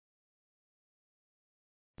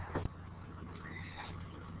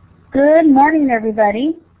Good morning,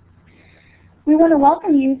 everybody. We want to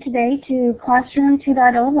welcome you today to Classroom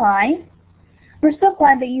 2.0 Live. We're so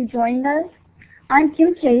glad that you joined us. I'm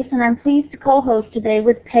Kim Chase, and I'm pleased to co-host today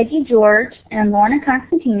with Peggy George and Lorna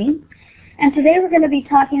Constantini. And today we're going to be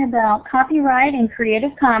talking about copyright and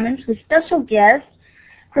Creative Commons with special guest,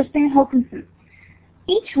 Kristin Hokanson.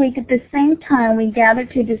 Each week at the same time, we gather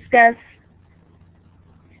to discuss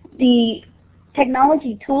the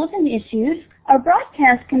technology tools and issues. Our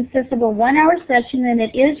broadcast consists of a 1-hour session, and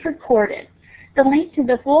it is recorded. The link to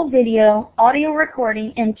the full video, audio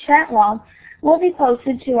recording, and chat log will be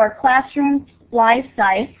posted to our Classroom Live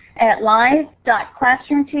site at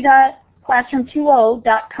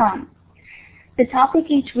live.classroom20.com. The topic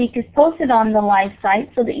each week is posted on the live site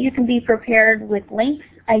so that you can be prepared with links,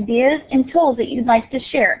 ideas, and tools that you'd like to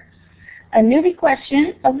share. A newbie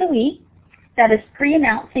question of the week that is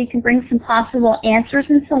pre-announced so you can bring some possible answers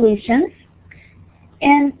and solutions.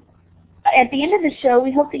 And at the end of the show,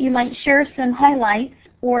 we hope that you might share some highlights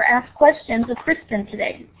or ask questions of Kristin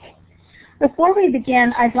today. Before we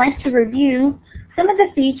begin, I'd like to review some of the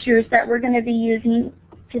features that we're going to be using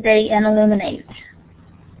today in Illuminate.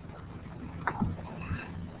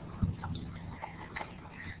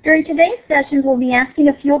 During today's sessions, we'll be asking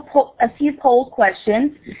a few poll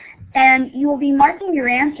questions, and you will be marking your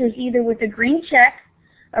answers either with a green check,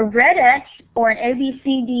 a red X, or an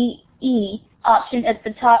ABCDE option at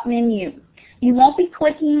the top menu. You won't be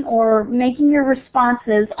clicking or making your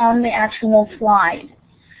responses on the actual slide.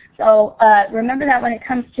 So remember that when it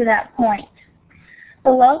comes to that point.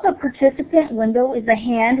 Below the participant window is a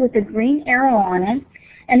hand with a green arrow on it,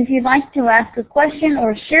 and if you'd like to ask a question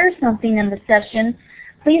or share something in the session,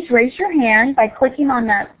 please raise your hand by clicking on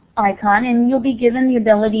that icon, and you'll be given the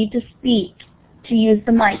ability to speak, to use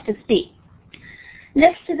the mic to speak.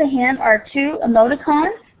 Next to the hand are two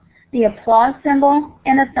emoticons, the applause symbol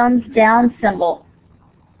and a thumbs down symbol.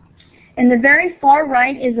 In the very far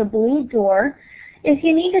right is a blue door. If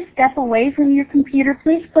you need to step away from your computer,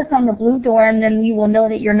 please click on the blue door, and then you will know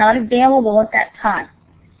that you're not available at that time.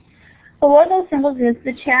 Below those symbols is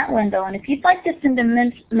the chat window, and if you'd like to send a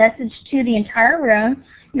message to the entire room,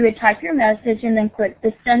 you would type your message and then click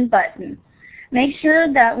the send button. Make sure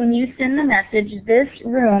that when you send the message, this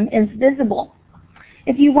room is visible.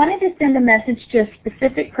 If you wanted to send a message to a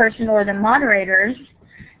specific person or the moderators,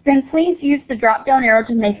 then please use the drop-down arrow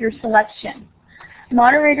to make your selection.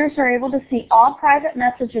 Moderators are able to see all private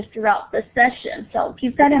messages throughout the session, so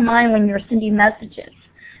keep that in mind when you're sending messages.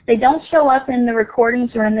 They don't show up in the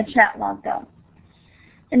recordings or in the chat log, though.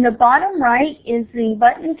 In the bottom right is the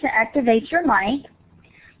button to activate your mic.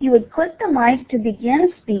 You would click the mic to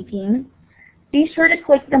begin speaking. Be sure to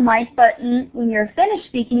click the mic button when you're finished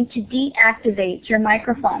speaking to deactivate your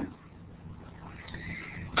microphone.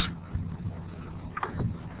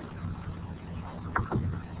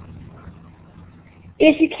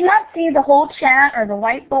 If you cannot see the whole chat or the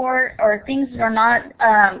whiteboard, or things that are not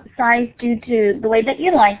sized due to the way that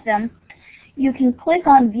you like them, you can click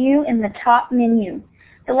on View in the top menu.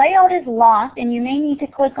 The layout is locked, and you may need to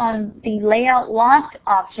click on the Layout Locked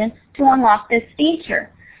option to unlock this feature.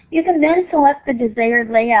 You can then select the desired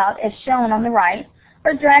layout as shown on the right,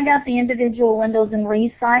 or drag out the individual windows and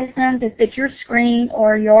resize them to fit your screen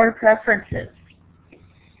or your preferences.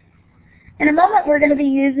 In a moment, we're going to be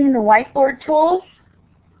using the whiteboard tools.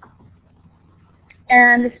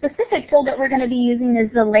 And the specific tool that we're going to be using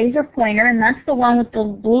is the laser pointer, and that's the one with the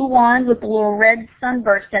blue wand with the little red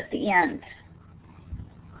sunburst at the end.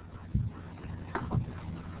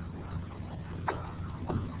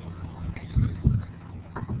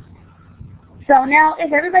 So now,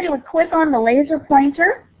 if everybody would click on the laser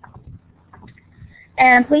pointer,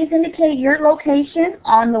 and please indicate your location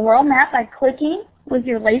on the world map by clicking with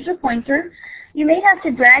your laser pointer. You may have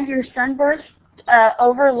to drag your sunburst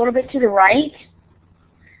over a little bit to the right,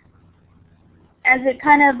 as it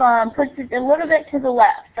kind of puts it a little bit to the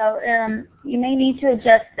left. So you may need to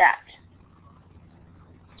adjust that.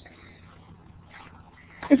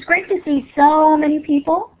 It's great to see so many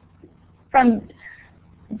people from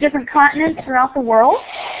different continents throughout the world.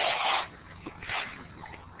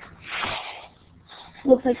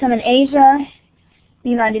 Looks like some in Asia, the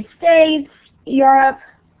United States, Europe,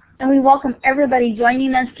 and we welcome everybody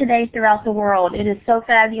joining us today throughout the world. It is so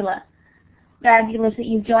fabulous. Fabulous that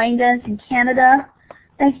you've joined us in Canada.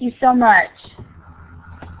 Thank you so much.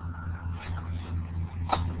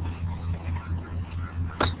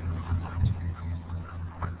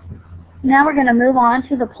 Now we're going to move on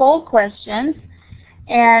to the poll questions,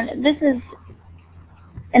 and this is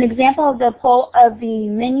an example of the poll of the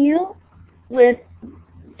menu with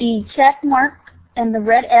the check mark and the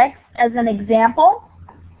red X as an example.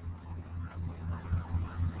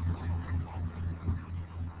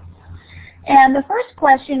 And the first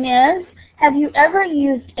question is, have you ever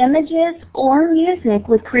used images or music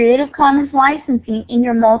with Creative Commons licensing in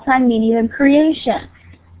your multimedia creations?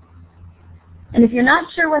 And if you're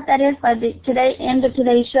not sure what that is by the end of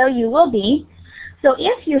today's show, you will be. So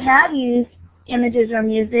if you have used images or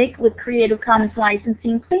music with Creative Commons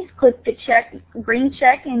licensing, please click the green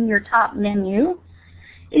check in your top menu.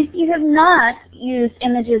 If you have not used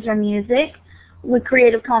images or music with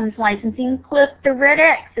Creative Commons licensing, click the red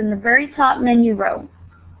X in the very top menu row.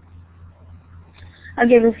 I'll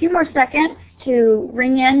give a few more seconds to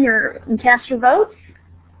ring in and cast your votes,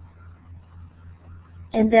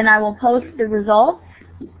 and then I will post the results.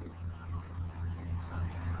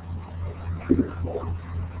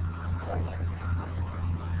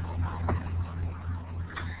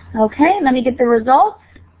 Okay, let me get the results.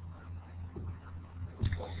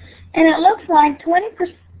 And it looks like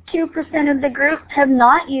 22% of the group have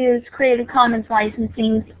not used Creative Commons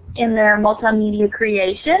licensing in their multimedia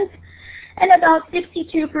creations, and about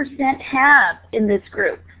 62% have in this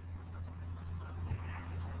group.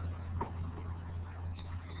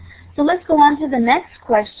 So let's go on to the next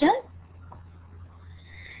question.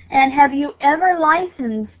 And have you ever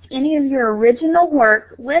licensed any of your original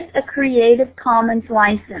work with a Creative Commons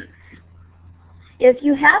license? If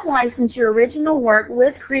you have licensed your original work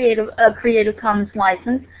with a Creative Commons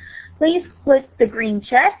license, please click the green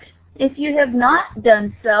check. If you have not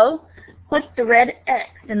done so, click the red X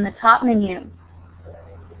in the top menu.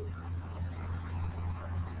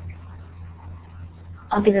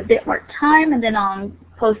 I'll give a bit more time and then I'll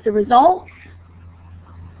post the results.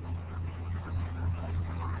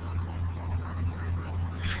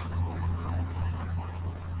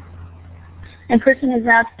 And Kristin has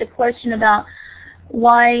asked a question about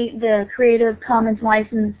why the Creative Commons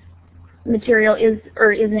license material is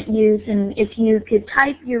or isn't used, and if you could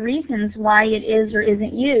type your reasons why it is or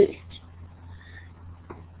isn't used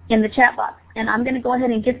in the chat box. And I'm going to go ahead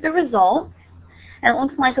and get the results. And it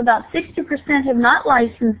looks like about 60% have not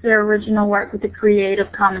licensed their original work with the Creative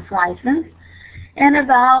Commons license, and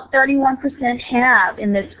about 31% have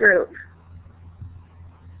in this group.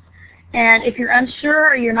 And if you're unsure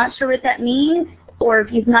or you're not sure what that means, or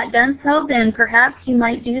if you've not done so, then perhaps you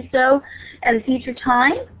might do so at a future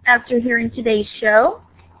time after hearing today's show.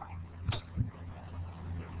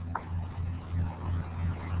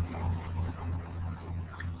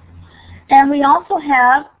 And we also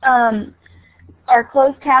have our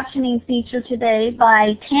closed captioning feature today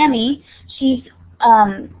by Tammy. She's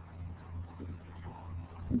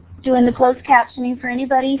doing the closed captioning for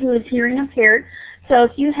anybody who is hearing impaired. So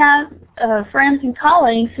if you have friends and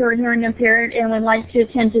colleagues who are hearing impaired and would like to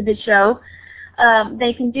attend to the show,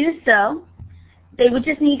 they can do so. They would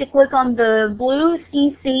just need to click on the blue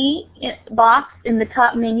CC box in the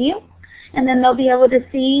top menu, and then they'll be able to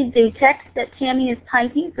see the text that Tammy is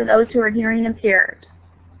typing for those who are hearing impaired.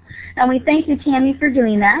 And we thank you, Tammy, for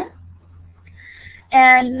doing that.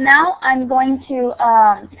 And now I'm going to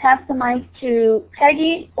pass the mic to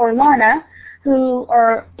Peggy or Lorna, who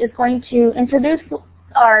is going to introduce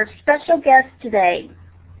our special guest today.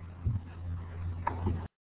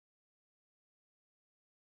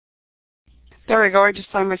 There we go. I just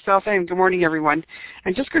signed myself in. Good morning, everyone.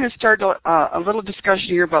 I'm just going to start a little discussion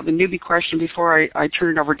here about the newbie question before I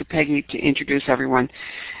turn it over to Peggy to introduce everyone.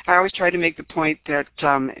 I always try to make the point that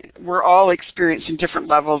we're all experiencing different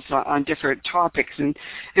levels on different topics. And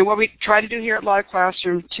what we try to do here at Live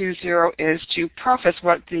Classroom 2.0 is to preface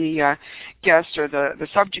what the guest or the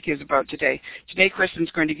subject is about today. Today,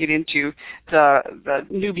 Kristin's going to get into the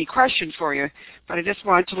newbie question for you. But I just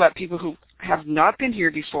wanted to let people who have not been here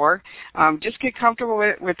before, just get comfortable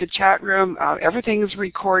with the chat room. Everything is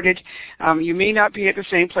recorded. You may not be at the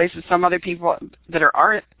same place as some other people that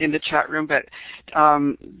aren't in the chat room, but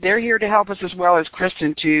they're here to help us as well as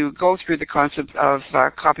Kristin to go through the concept of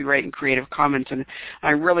copyright and Creative Commons, and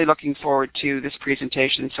I'm really looking forward to this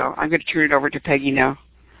presentation. So I'm going to turn it over to Peggy now.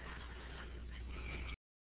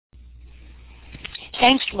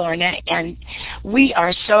 Thanks, Lorna, and we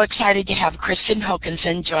are so excited to have Kristin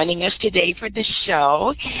Hokanson joining us today for the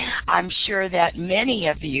show. I'm sure that many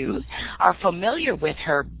of you are familiar with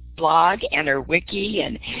her blog and her wiki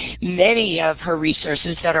and many of her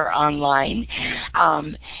resources that are online.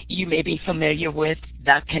 You may be familiar with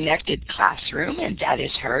the Connected Classroom, and that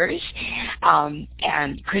is hers. And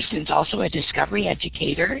Kristin's also a discovery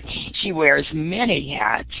educator. She wears many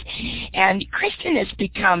hats. And Kristin has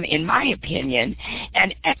become, in my opinion,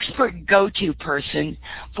 an expert go-to person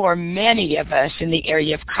for many of us in the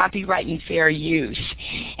area of copyright and fair use.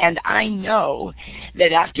 And I know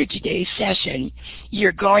that after today's session,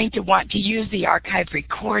 you're going to want to use the archive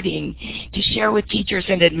recording to share with teachers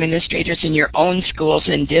and administrators in your own schools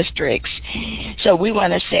and districts. So we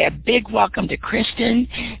want to say a big welcome to Kristin.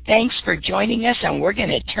 Thanks for joining us, and we're going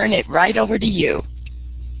to turn it right over to you.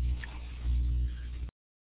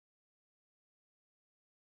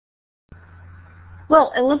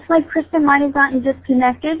 Well, it looks like Kristin might have gotten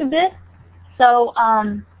disconnected a bit. So,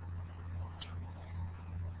 oh,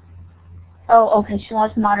 okay, she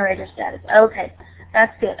lost moderator status. Okay,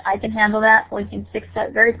 that's good. I can handle that. We can fix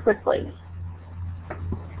that very quickly.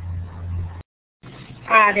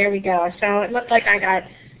 There we go. So it looked like I got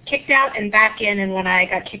kicked out and back in, and when I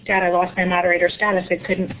got kicked out, I lost my moderator status. I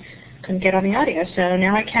couldn't get on the audio, so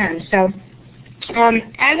now I can. So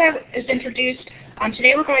as I was introduced,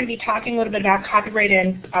 today we're going to be talking a little bit about copyright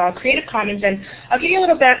and Creative Commons, and I'll give you a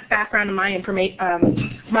little bit of background on my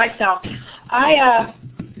myself. I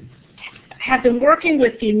have been working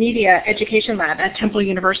with the Media Education Lab at Temple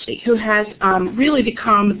University, who has really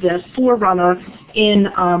become the forerunner in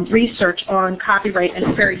research on copyright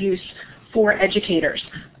and fair use for educators.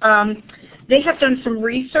 They have done some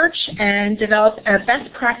research and developed a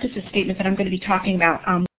best practices statement that I'm going to be talking about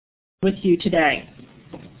with you today.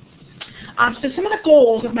 So some of the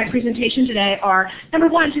goals of my presentation today are, number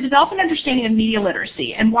one, to develop an understanding of media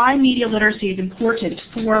literacy and why media literacy is important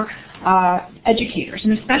for educators,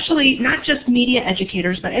 and especially not just media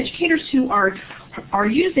educators, but educators who are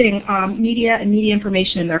using media and media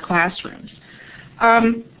information in their classrooms.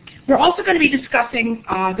 We're also going to be discussing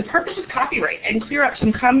the purpose of copyright and clear up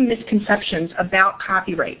some common misconceptions about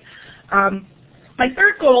copyright. My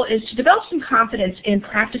third goal is to develop some confidence in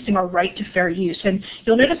practicing our right to fair use. And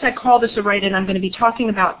you'll notice I call this a right, and I'm going to be talking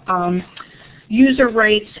about user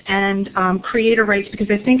rights and creator rights, because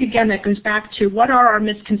I think, again, that goes back to what are our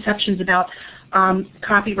misconceptions about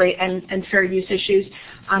copyright and fair use issues.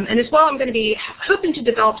 And as well, I'm going to be hoping to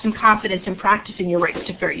develop some confidence in practicing your rights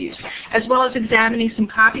to fair use, as well as examining some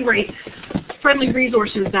copyright-friendly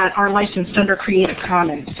resources that are licensed under Creative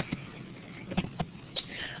Commons.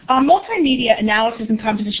 Multimedia analysis and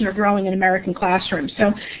composition are growing in American classrooms.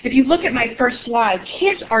 So if you look at my first slide,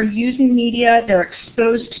 kids are using media, they're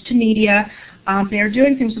exposed to media, they're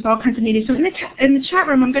doing things with all kinds of media. So in the chat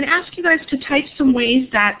room, I'm going to ask you guys to type some ways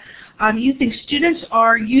that you think students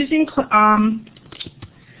are using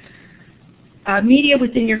media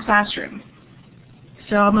within your classroom.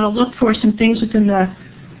 So I'm going to look for some things within the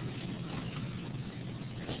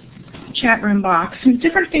chat room box, some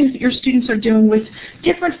different things that your students are doing with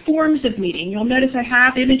different forms of media. You'll notice I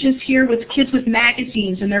have images here with kids with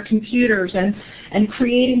magazines and their computers and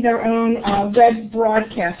creating their own web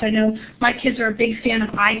broadcasts. I know my kids are a big fan of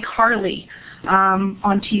iCarly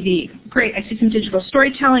on TV. Great. I see some digital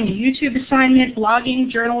storytelling, a YouTube assignment,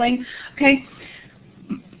 blogging, journaling. Okay.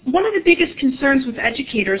 One of the biggest concerns with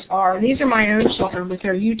educators are, and these are my own children with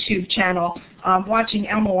their YouTube channel, watching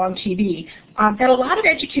Elmo on TV, that a lot of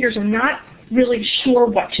educators are not really sure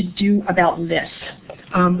what to do about this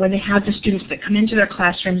when they have the students that come into their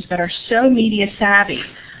classrooms that are so media savvy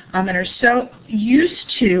and are so used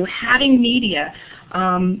to having media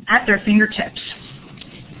at their fingertips.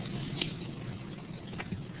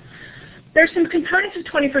 There's some components of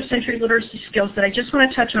 21st century literacy skills that I just want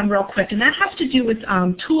to touch on real quick, and that has to do with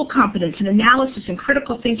tool competence and analysis and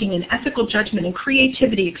critical thinking and ethical judgment and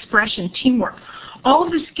creativity, expression, teamwork, all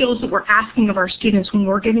of the skills that we're asking of our students when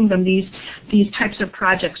we're giving them these types of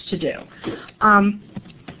projects to do.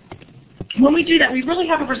 When we do that, we really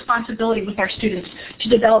have a responsibility with our students to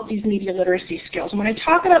develop these media literacy skills. And when I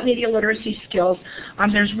talk about media literacy skills,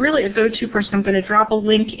 there's really a go-to person. I'm going to drop a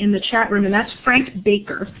link in the chat room, and that's Frank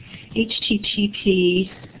Baker, HTTP.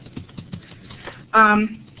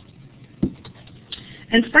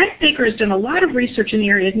 And Frank Baker has done a lot of research in the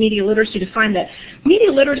area of media literacy to find that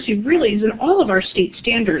media literacy really is in all of our state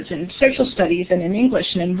standards in social studies and in English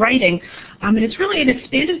and in writing. And it's really an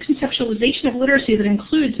expanded conceptualization of literacy that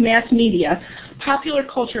includes mass media, popular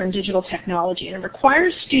culture, and digital technology. And it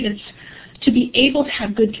requires students to be able to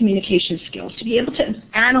have good communication skills, to be able to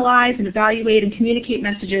analyze and evaluate and communicate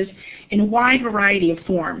messages in a wide variety of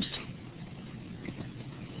forms.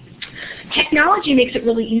 Technology makes it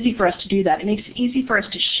really easy for us to do that. It makes it easy for us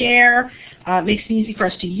to share, It makes it easy for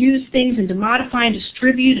us to use things and to modify and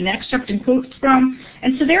distribute and extract and quote from.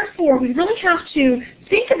 And so therefore, we really have to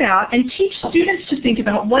think about and teach students to think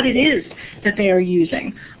about what it is that they are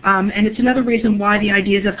using. And it's another reason why the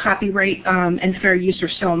ideas of copyright and fair use are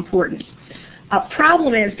so important.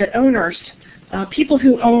 Problem is that owners, people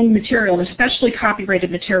who own material, and especially copyrighted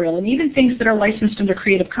material, and even things that are licensed under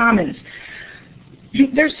Creative Commons,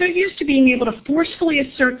 they're so used to being able to forcefully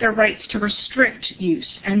assert their rights to restrict use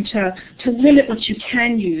and to limit what you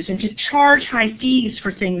can use and to charge high fees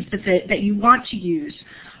for things that you want to use.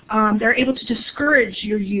 They're able to discourage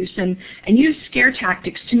your use and use scare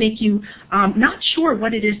tactics to make you not sure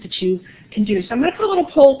what it is that you can do. So I'm going to put a little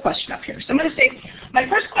poll question up here. So I'm going to say my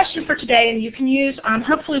first question for today, and you can use,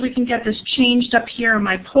 hopefully we can get this changed up here in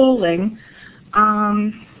my polling.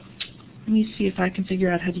 Let me see if I can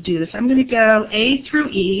figure out how to do this. I'm going to go A through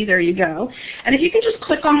E. There you go. And if you can just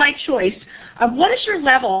click on my choice of what is your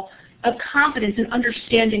level of confidence in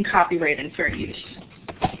understanding copyright and fair use.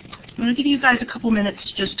 I'm going to give you guys a couple minutes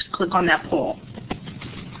just to click on that poll.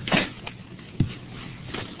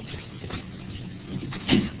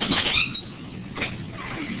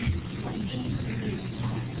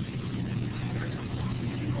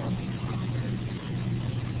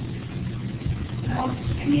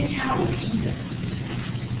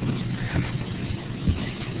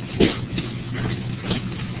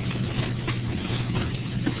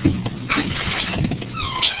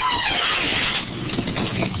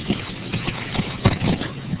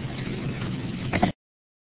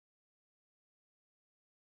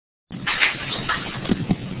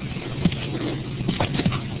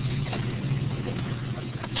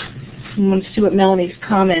 I want to see what Melanie's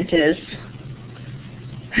comment is.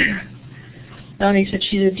 Melanie said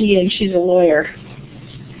she's a D and she's a lawyer.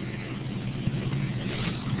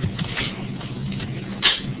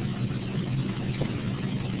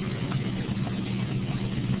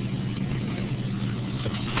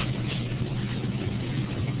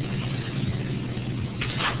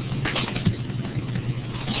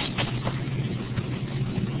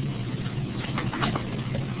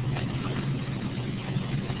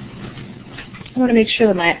 I want to make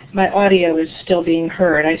sure that my audio is still being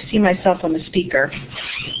heard. I see myself on the speaker.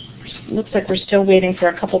 It looks like we're still waiting for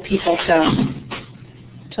a couple people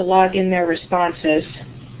to log in their responses.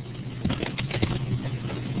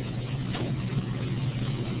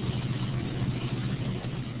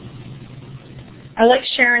 I like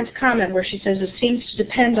Sharon's comment where she says it seems to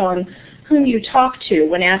depend on whom you talk to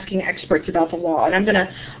when asking experts about the law. And I'm going to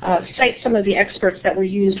cite some of the experts that were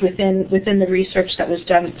used within the research that was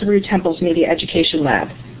done through Temple's Media Education Lab.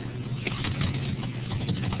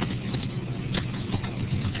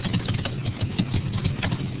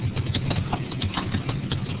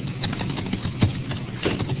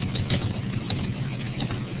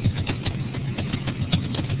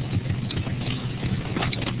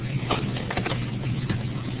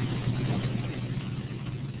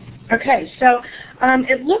 Okay, so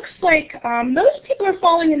it looks like most people are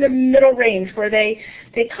falling in the middle range where they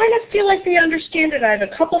kind of feel like they understand it. I have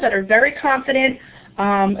a couple that are very confident,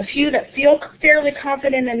 a few that feel fairly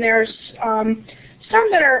confident, and there's some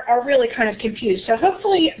that are really kind of confused. So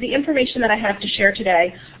hopefully the information that I have to share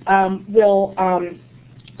today will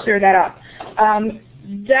clear that up.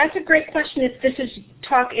 That's a great question if this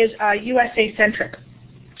talk is USA-centric.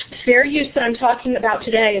 Fair use that I'm talking about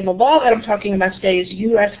today and the law that I'm talking about today is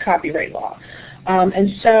U.S. copyright law.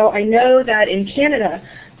 And so I know that in Canada,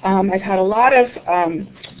 I've had a lot of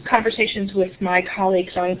conversations with my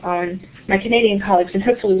colleagues, on my Canadian colleagues, and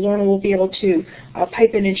hopefully Lorna will be able to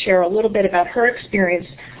pipe in and share a little bit about her experience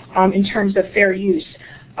in terms of fair use.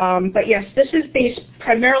 But yes, this is based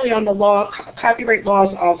primarily on the copyright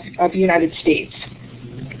laws of the United States.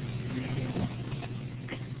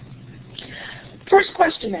 First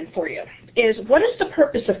question then for you is, what is the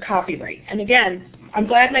purpose of copyright? And again, I'm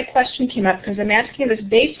glad my question came up because I'm asking this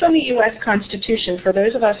based on the U.S. Constitution for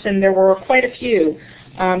those of us, and there were quite a few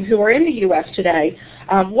who are in the U.S. today.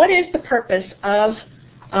 What is the purpose of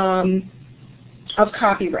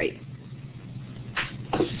copyright?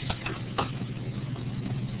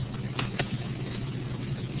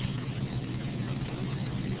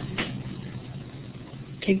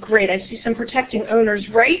 Okay, great. I see some protecting owners'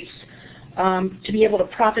 rights. To be able to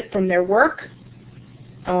profit from their work.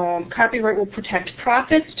 Copyright will protect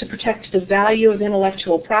profits, to protect the value of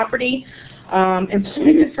intellectual property.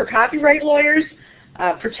 Employment for copyright lawyers,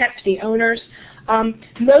 protect the owners.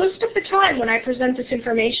 Most of the time when I present this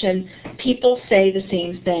information, people say the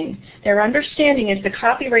same thing. Their understanding is the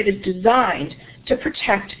copyright is designed to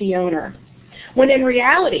protect the owner. When in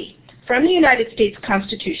reality, from the United States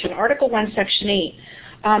Constitution, Article 1, Section 8,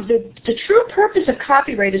 The true purpose of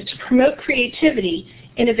copyright is to promote creativity,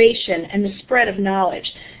 innovation, and the spread of knowledge.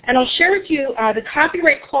 And I'll share with you the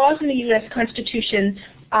copyright clause in the U.S. Constitution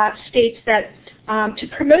states that to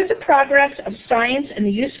promote the progress of science and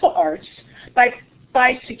the useful arts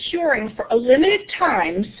by securing for a limited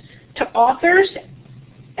times to authors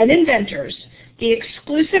and inventors the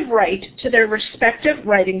exclusive right to their respective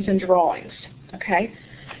writings and drawings. Okay?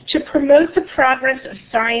 To promote the progress of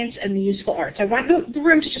science and the useful arts. I want the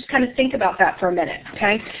room to just kind of think about that for a minute,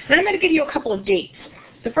 okay? And I'm going to give you a couple of dates.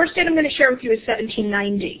 The first date I'm going to share with you is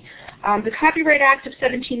 1790. The Copyright Act of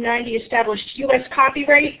 1790 established U.S.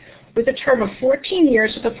 copyright with a term of 14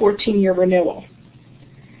 years with a 14-year renewal.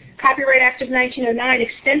 Copyright Act of 1909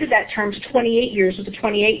 extended that term to 28 years with a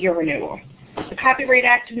 28-year renewal. The Copyright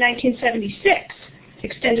Act of 1976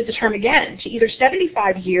 extended the term again to either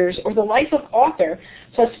 75 years or the life of author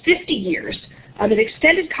plus 50 years. It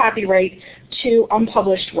extended copyright to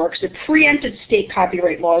unpublished works. It preempted state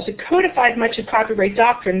copyright laws. It codified much of copyright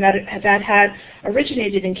doctrine that had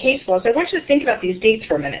originated in case laws. I want you to think about these dates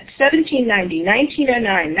for a minute. 1790,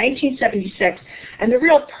 1909, 1976. And the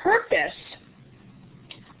real purpose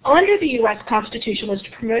under the U.S. Constitution was to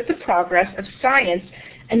promote the progress of science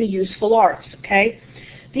and the useful arts, okay?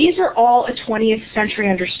 These are all a 20th century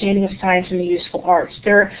understanding of science and the useful arts.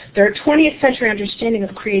 They're a 20th century understanding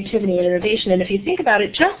of creativity and innovation. And if you think about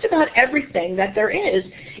it, just about everything that there is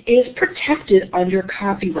protected under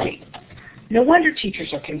copyright. No wonder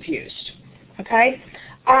teachers are confused. Okay?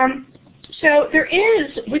 So there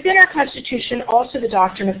is, within our Constitution, also the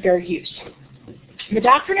doctrine of fair use. The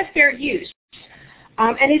doctrine of fair use,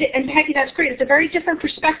 and Peggy, that's great. It's a very different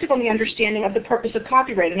perspective on the understanding of the purpose of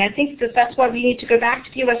copyright. And I think that that's why we need to go back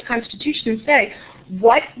to the U.S. Constitution and say,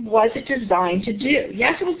 what was it designed to do?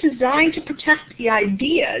 Yes, it was designed to protect the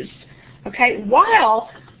ideas, okay, while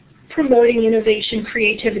promoting innovation,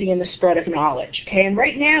 creativity, and the spread of knowledge. Okay? And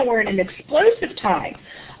right now we're in an explosive time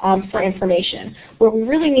for information where we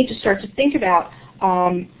really need to start to think about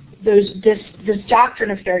this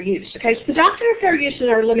doctrine of fair use. Okay, so the doctrine of fair use is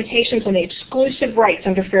our limitations on the exclusive rights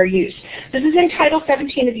under fair use. This is in Title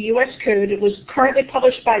 17 of the U.S. Code. It was currently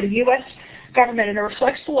published by the U.S. government, and it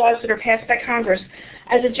reflects the laws that are passed by Congress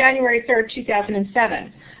as of January 3rd,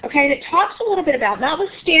 2007. Okay, and it talks a little bit about,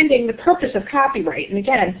 notwithstanding the purpose of copyright, and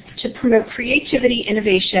again, to promote creativity,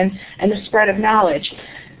 innovation, and the spread of knowledge.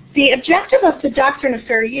 The objective of the doctrine of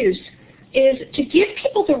fair use is to give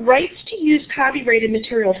people the rights to use copyrighted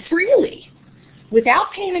material freely, without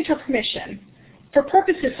payment or permission, for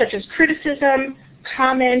purposes such as criticism,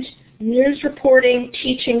 comment, news reporting,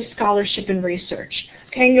 teaching, scholarship, and research.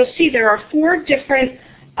 Okay, and you'll see there are 4 different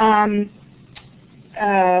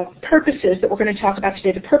purposes that we're going to talk about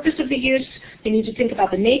today. The purpose of the use, you need to think about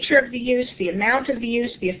the nature of the use, the amount of the use,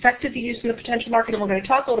 the effect of the use in the potential market, and we're going to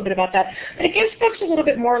talk a little bit about that. But it gives folks a little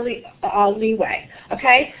bit more leeway.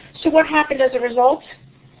 Okay? So what happened as a result?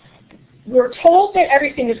 We're told that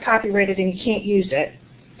everything is copyrighted and you can't use it,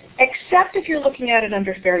 except if you're looking at it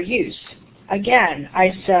under fair use. Again,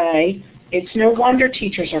 I say, it's no wonder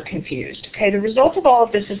teachers are confused. Okay, the result of all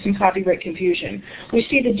of this is some copyright confusion. We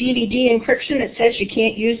see the DVD encryption that says you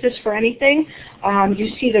can't use this for anything. You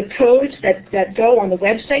see the codes that go on the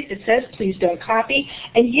website that says please don't copy.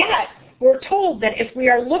 And yet, we're told that if we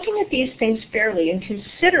are looking at these things fairly and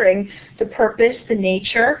considering the purpose, the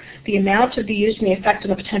nature, the amount of the use, and the effect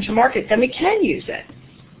on the potential market, then we can use it.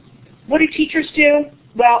 What do teachers do?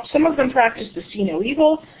 Well, some of them practice the see no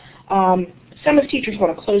evil. Some of the teachers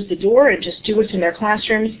want to close the door and just do what's in their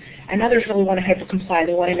classrooms, and others really want to hyper-comply.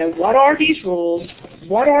 They want to know, what are these rules,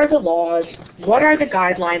 what are the laws, what are the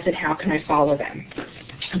guidelines, and how can I follow them?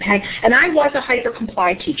 Okay? And I was a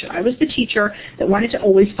hyper-comply teacher. I was the teacher that wanted to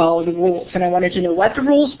always follow the rules, and I wanted to know what the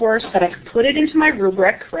rules were so that I could put it into my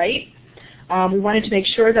rubric, right? We wanted to make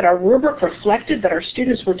sure that our rubric reflected that our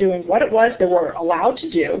students were doing what it was they were allowed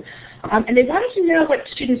to do. And they wanted to know what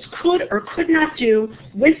students could or could not do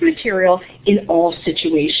with material in all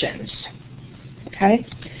situations. Okay?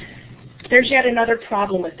 There's yet another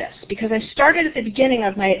problem with this, because I started at the beginning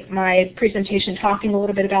of my presentation talking a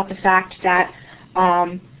little bit about the fact that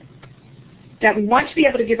we want to be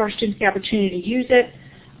able to give our students the opportunity to use it.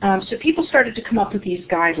 So people started to come up with these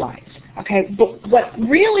guidelines. Okay, but what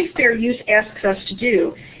really fair use asks us to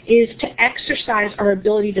do is to exercise our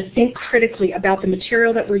ability to think critically about the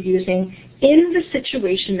material that we're using in the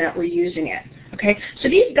situation that we're using it. Okay, so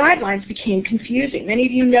these guidelines became confusing. Many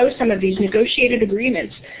of you know some of these negotiated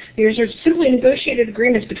agreements. These are simply negotiated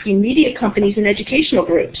agreements between media companies and educational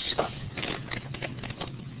groups.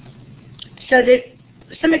 So that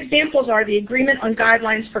some examples are the Agreement on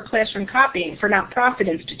Guidelines for Classroom Copying for Not-Profit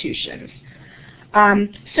Institutions,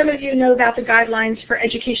 Some of you know about the guidelines for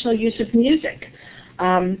educational use of music,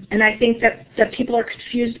 and I think that people are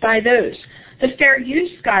confused by those. The fair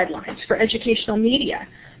use guidelines for educational media.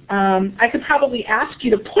 I could probably ask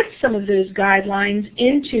you to put some of those guidelines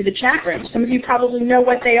into the chat room. Some of you probably know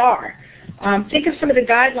what they are. Think of some of the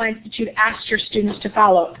guidelines that you've asked your students to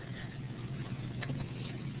follow.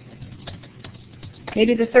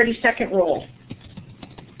 Maybe the 30-second rule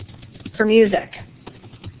for music.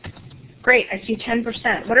 Great, I see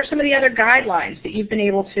 10%. What are some of the other guidelines that you've been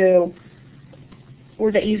able to,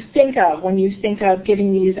 or that you think of when you think of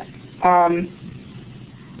giving these?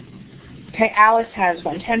 Okay, Alice has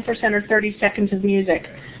one, 10% or 30 seconds of music.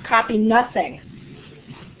 Copy nothing.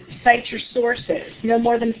 Cite your sources. No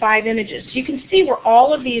more than 5 images. So you can see where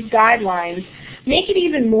all of these guidelines make it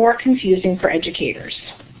even more confusing for educators.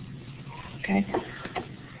 Okay.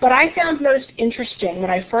 What I found most interesting when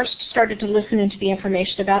I first started to listen into the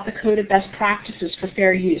information about the Code of Best Practices for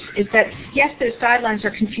Fair Use is that, yes, those guidelines are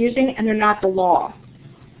confusing and they're not the law.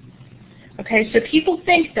 Okay, so people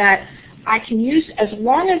think that I can use, as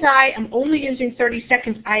long as I am only using 30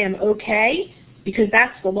 seconds, I am okay, because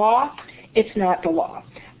that's the law. It's not the law.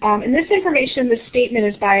 And this information, this statement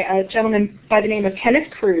is by a gentleman by the name of Kenneth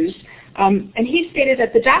Cruz, and he stated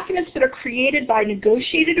that the documents that are created by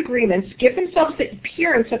negotiated agreements give themselves the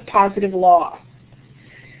appearance of positive law.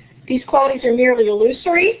 These qualities are merely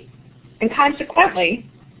illusory, and consequently,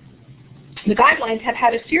 the guidelines have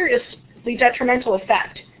had a seriously detrimental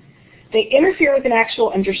effect. They interfere with an actual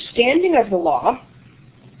understanding of the law,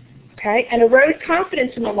 okay, and erode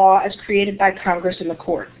confidence in the law as created by Congress and the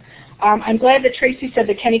court. I'm glad that Tracy said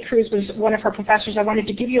that Kenny Cruz was one of her professors. I wanted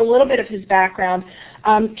to give you a little bit of his background.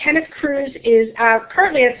 Kenneth Cruz is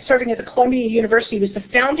currently serving at the Columbia University. He was the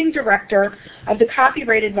founding director of the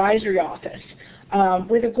Copyright Advisory Office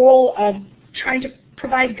with a goal of trying to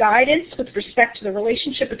provide guidance with respect to the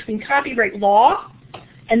relationship between copyright law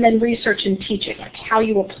and then research and teaching, like how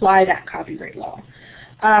you apply that copyright law.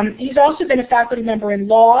 He's also been a faculty member in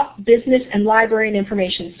law, business, and library and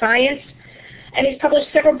information science. And he's published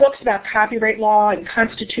several books about copyright law and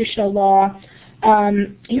constitutional law.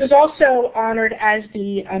 He was also honored as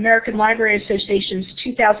the American Library Association's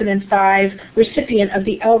 2005 recipient of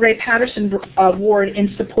the L. Ray Patterson Award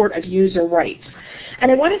in support of user rights. And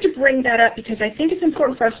I wanted to bring that up because I think it's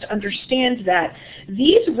important for us to understand that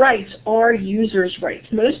these rights are users' rights.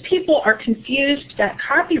 Most people are confused that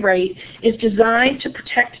copyright is designed to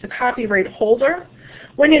protect the copyright holder,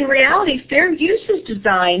 when in reality, fair use is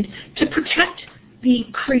designed to protect the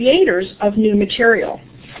creators of new material.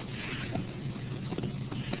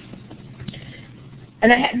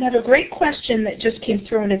 And I have a great question that just came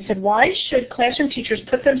through, and it said, why should classroom teachers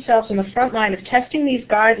put themselves on the front line of testing these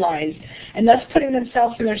guidelines and thus putting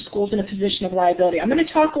themselves and their schools in a position of liability? I'm going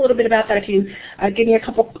to talk a little bit about that if you give me a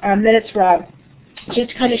couple minutes, Rob, just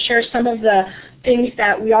to kind of share some of the things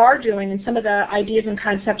that we are doing and some of the ideas and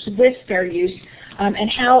concepts with fair use.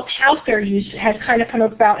 And how fair use has kind of come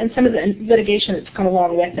about and some of the litigation that's come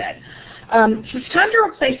along with it. So it's time to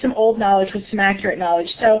replace some old knowledge with some accurate knowledge.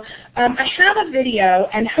 So I have a video,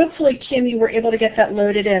 and hopefully, Kim, you were able to get that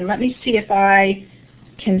loaded in. Let me see if I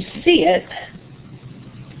can see it.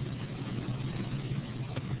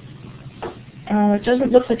 It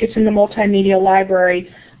doesn't look like it's in the multimedia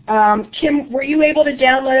library. Kim, were you able to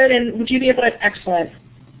download, and would you be able to? Excellent.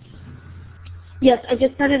 Yes, I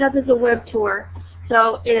just set it up as a web tour.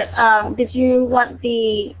 So did you want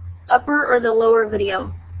the upper or the lower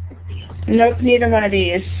video? Nope, neither one of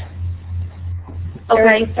these.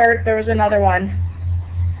 Okay. There was another one.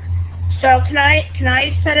 So can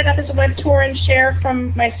I set it up as a web tour and share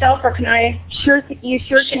from myself, or can I? Sure, you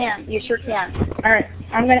sure can. You sure can. All right,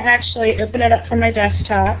 I'm going to actually open it up from my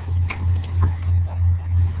desktop,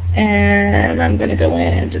 and I'm going to go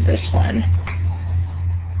into this one,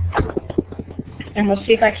 and we'll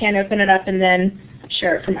see if I can open it up and then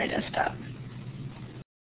share it from my desktop.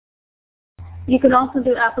 You can also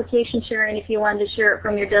do application sharing if you wanted to share it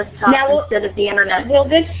from your desktop instead of the internet. Well,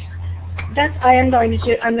 I'm going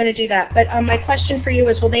to do that. But my question for you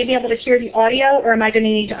is, will they be able to hear the audio, or am I going to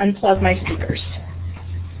need to unplug my speakers?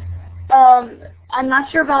 I'm not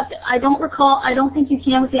sure about that. I don't recall. I don't think you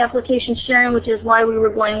can with the application sharing, which is why we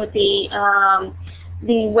were going with the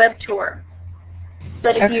web tour.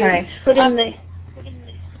 But if you put in the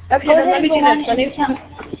okay, then let me do this.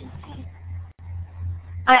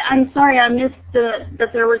 I'm sorry, I missed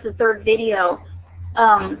that there was a third video.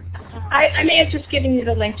 I may have just given you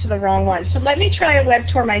the link to the wrong one. So let me try a web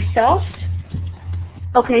tour myself.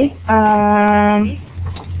 Okay.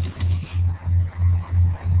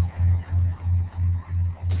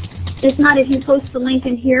 If not, if you post the link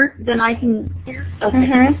in here, then I can. Okay.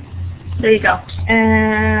 Mm-hmm. There you go.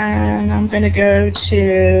 And I'm going to go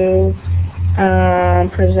to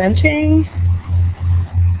presenting.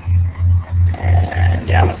 And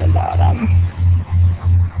down at the bottom.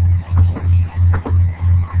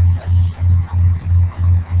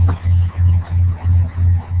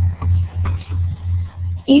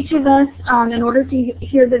 Each of us, in order to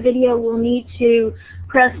hear the video, will need to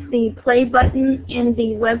press the play button in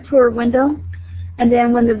the web tour window. And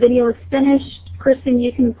then when the video is finished, Kristin,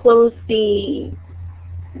 you can close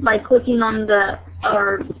by clicking on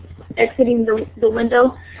or exiting the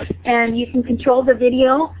window. And you can control the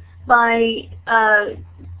video by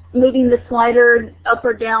moving the slider up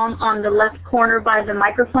or down on the left corner by the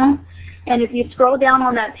microphone. And if you scroll down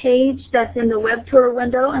on that page that's in the web tour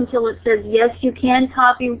window until it says, yes, you can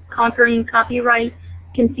copy Conquering Copyright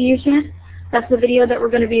Confusion, that's the video that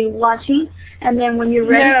we're going to be watching. And then when you're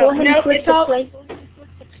ready, go ahead and click the play.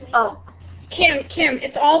 Oh. Kim,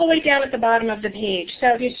 it's all the way down at the bottom of the page.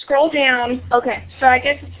 So if you scroll down. Okay. So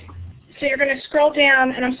you're going to scroll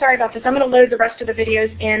down, and I'm sorry about this. I'm going to load the rest of the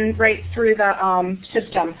videos in right through the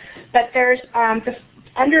system. But there's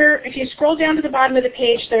if you scroll down to the bottom of the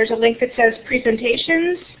page, there's a link that says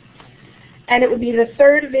Presentations, and it would be the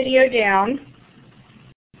third video down.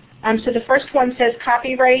 So the first one says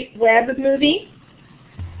Copyright Web Movie,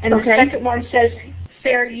 and the second one says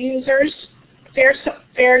Fair Use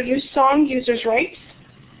Song Users Rights,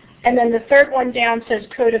 and then the third one down says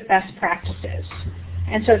Code of Best Practices.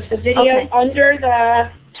 And so it's the video under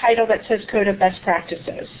the title that says Code of Best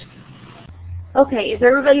Practices. Okay, if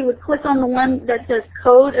everybody would click on the one that says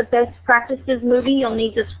Code of Best Practices Movie, you'll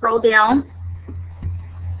need to scroll down.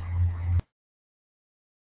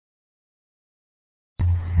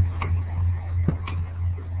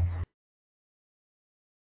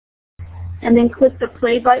 And then click the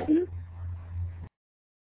play button.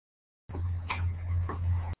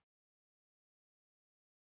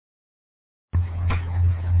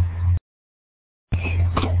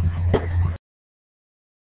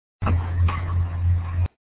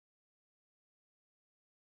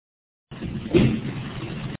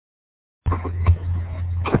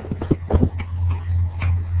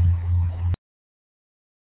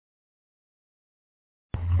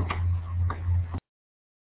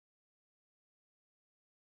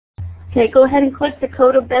 Okay, go ahead and click the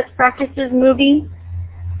Code of Best Practices Movie.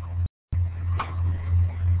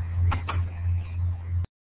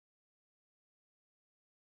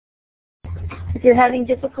 If you're having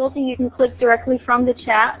difficulty, you can click directly from the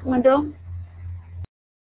chat window.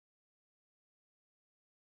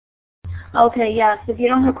 Okay, yes, if you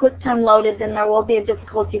don't have QuickTime loaded, then there will be a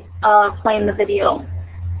difficulty playing the video.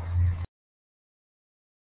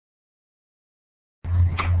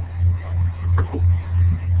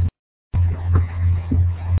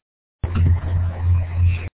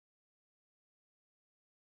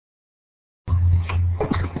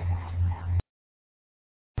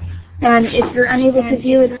 And if you're unable to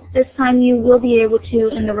view it this time, you will be able to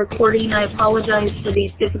in the recording. I apologize for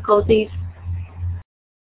these difficulties.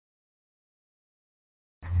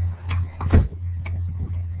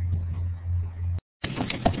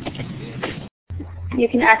 You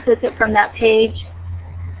can access it from that page.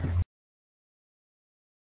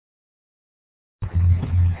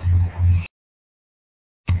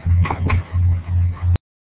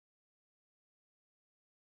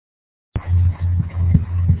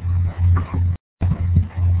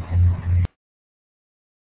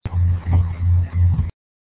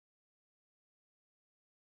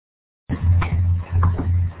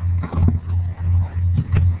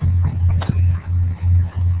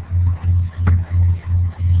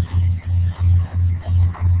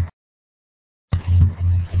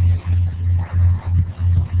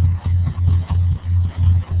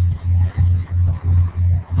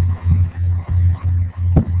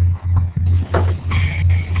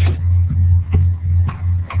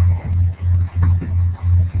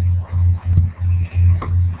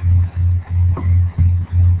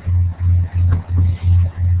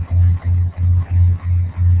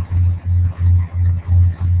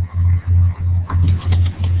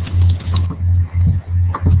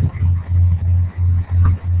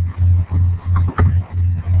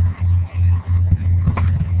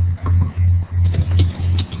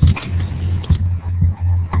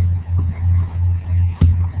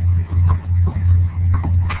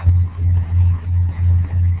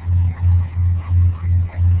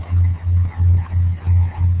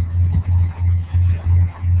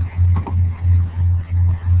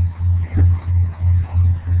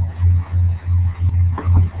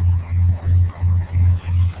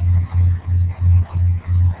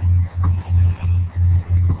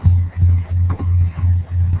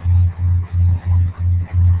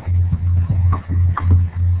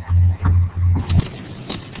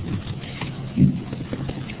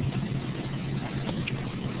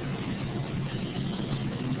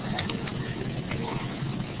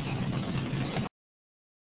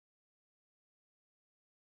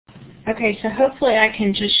 Okay, so hopefully I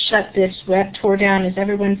can just shut this web tour down. Is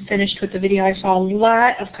everyone finished with the video? I saw a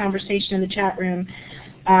lot of conversation in the chat room.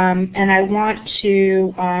 And I want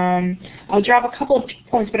to, I'll drop a couple of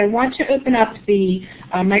points, but I want to open up the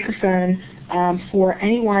microphone for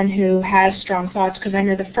anyone who has strong thoughts, because I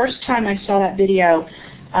know the first time I saw that video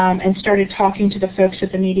and started talking to the folks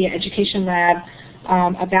at the Media Education Lab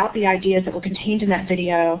about the ideas that were contained in that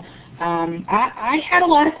video, I had a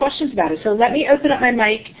lot of questions about it. So let me open up my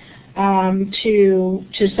mic to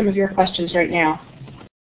some of your questions right now.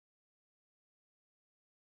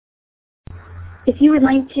 If you would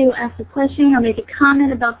like to ask a question or make a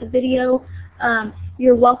comment about the video,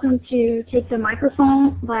 you're welcome to take the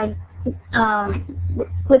microphone by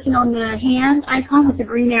clicking on the hand icon with the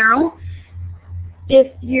green arrow.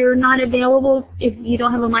 If you're not available, if you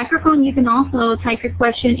don't have a microphone, you can also type your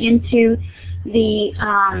question into the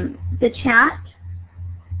chat.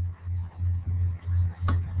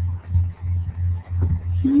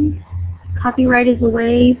 Okay. Copyright is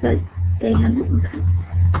away, but they haven't. Okay.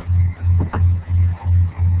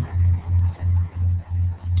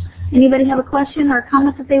 Anybody have a question or a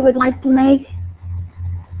comment that they would like to make?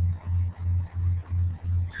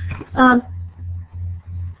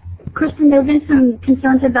 Kristin, there have been some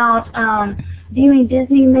concerns about viewing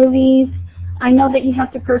Disney movies. I know that you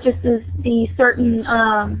have to purchase the certain,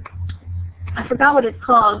 I forgot what it's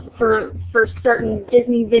called, for certain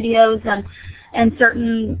Disney videos and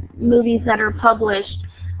certain movies that are published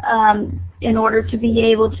in order to be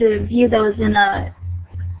able to view those in a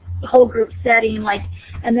whole group setting,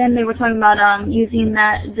 and then they were talking about using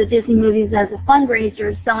the Disney movies as a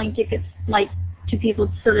fundraiser, selling tickets to people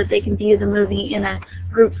so that they can view the movie in a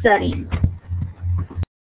group setting.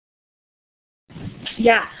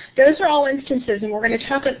 Yeah, those are all instances, and we're going to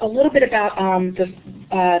talk a little bit about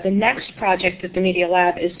the next project that the Media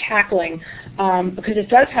Lab is tackling, because it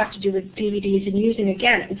does have to do with DVDs and using,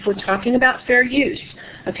 again, if we're talking about fair use,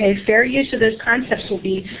 okay, fair use of those concepts will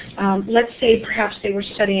be, let's say perhaps they were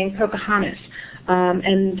studying Hokanson,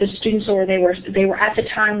 and the students, or they were at the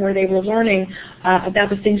time where they were learning about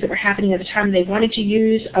the things that were happening at the time. They wanted to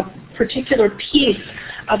use a particular piece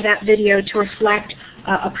of that video to reflect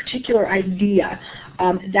a particular idea.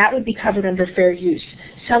 That would be covered under fair use.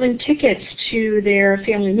 Selling tickets to their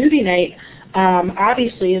family movie night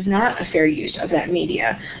obviously is not a fair use of that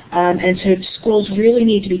media. And so schools really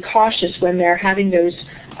need to be cautious when they're having those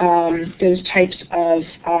types of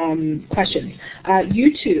questions.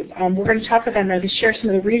 YouTube, we're going to talk about them. I'm going to share some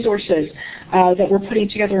of the resources that we're putting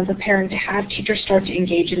together and preparing to have teachers start to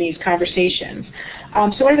engage in these conversations.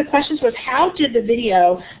 So one of the questions was, how did the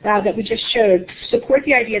video that we just showed support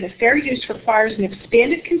the idea that fair use requires an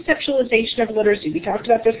expanded conceptualization of literacy? We talked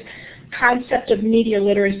about this concept of media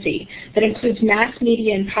literacy that includes mass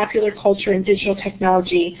media and popular culture and digital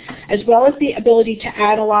technology, as well as the ability to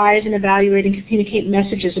analyze and evaluate and communicate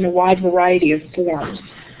messages in a wide variety of forms.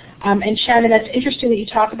 And Shannon, that's interesting that you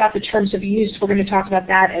talk about the terms of use. We're going to talk about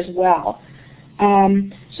that as well.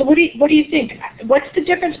 So what do you think? What's the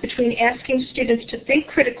difference between asking students to think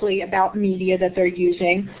critically about media that they're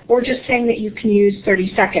using, or just saying that you can use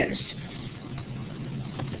 30 seconds?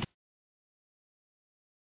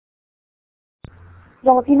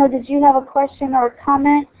 Valentino, did you have a question or a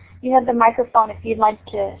comment? You have the microphone if you'd like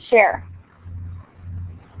to share.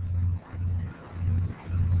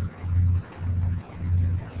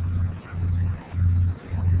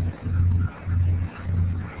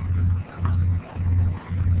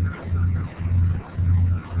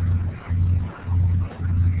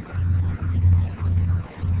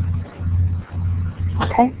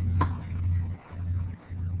 Okay.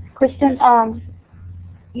 Kristin,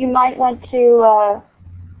 you might want to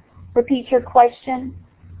repeat your question.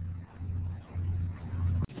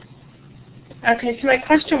 Okay, so my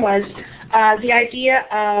question was the idea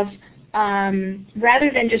of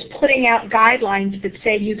rather than just putting out guidelines that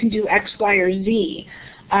say you can do X, Y, or Z,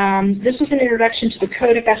 this was an introduction to the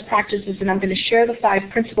Code of Best Practices, and I'm going to share the 5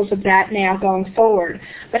 principles of that now going forward.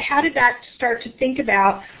 But how did that start to think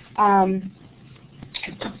about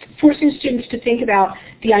forcing students to think about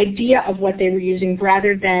the idea of what they were using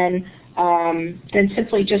rather than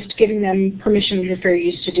simply just giving them permission under fair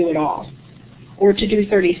use to do it all, or to do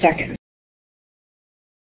 30 seconds.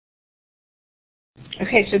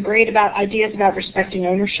 Okay, so great about ideas about respecting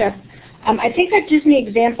ownership. I think that Disney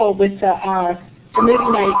example with the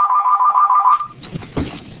movie night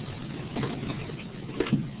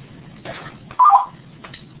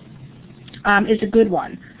is a good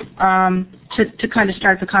one to kind of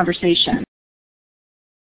start the conversation.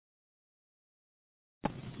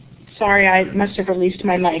 Sorry, I must have released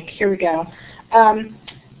my mic. Here we go.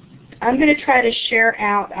 I'm going to try to share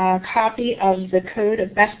out a copy of the Code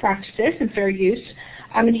of Best Practices and Fair Use.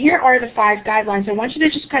 And here are the 5 guidelines. I want you to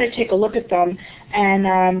just kind of take a look at them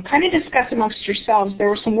and kind of discuss amongst yourselves. There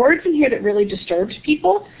were some words in here that really disturbed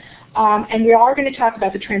people. And we are going to talk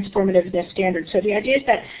about the transformativeness standard. So the idea is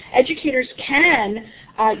that educators can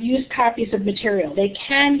use copies of material. They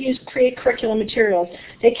can create curriculum materials.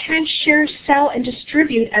 They can share, sell, and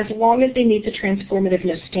distribute as long as they meet the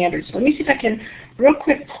transformativeness standards. So let me see if I can real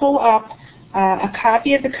quick pull up a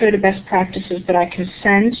copy of the Code of Best Practices that I can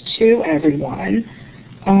send to everyone.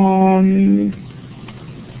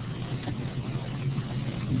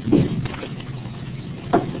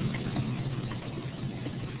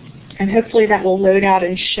 And hopefully that will load out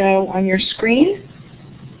and show on your screen.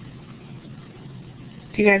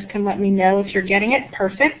 If you guys can let me know if you're getting it,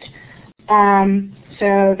 perfect.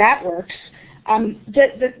 So that works.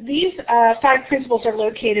 These 5 principles are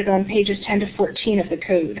located on pages 10 to 14 of the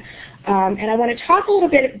code. And I want to talk a little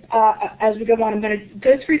bit as we go on. I'm going to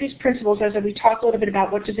go through these principles as we talk a little bit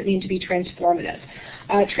about what does it mean to be transformative.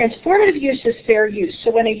 Transformative use is fair use.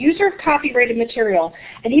 So when a user of copyrighted material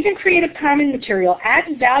and even Creative Commons material adds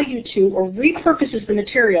value to or repurposes the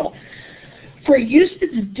material for use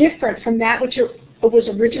that's different from that which it was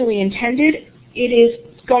originally intended, it is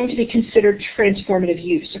going to be considered transformative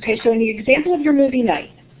use. Okay, so in the example of your movie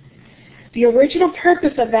night, the original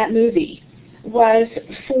purpose of that movie was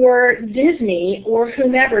for Disney or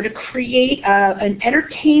whomever to create an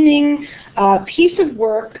entertaining piece of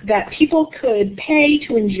work that people could pay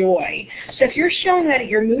to enjoy. So if you're showing that at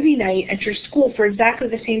your movie night at your school for exactly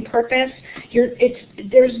the same purpose,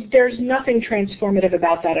 there's nothing transformative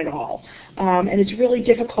about that at all. And it's really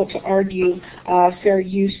difficult to argue fair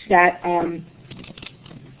use that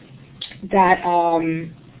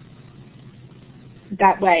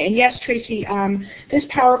way. And yes, Tracy, this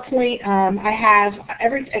PowerPoint, I have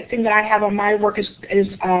everything that I have on my work is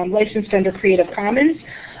licensed under Creative Commons,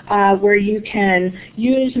 where you can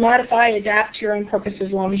use, modify, adapt to your own purpose as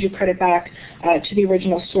long as you credit back to the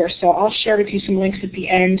original source. So I'll share with you some links at the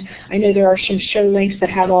end. I know there are some show links that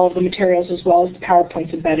have all of the materials as well as the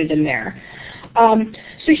PowerPoints embedded in there.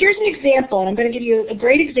 So here's an example, and I'm going to give you a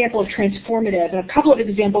great example of transformative and a couple of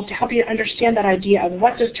examples to help you understand that idea of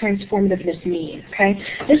what does transformativeness mean. Okay,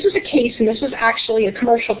 this was a case, and this was actually a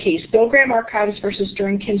commercial case, Bill Graham Archives versus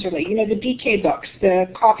During Kinserly. You know, the DK books, the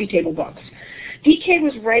coffee table books. DK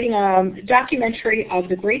was writing a documentary of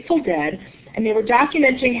the Grateful Dead, and they were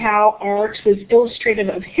documenting how art was illustrative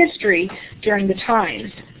of history during the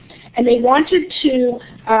times. And they wanted to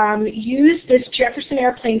use this Jefferson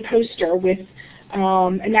Airplane poster with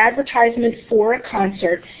an advertisement for a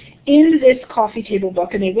concert in this coffee table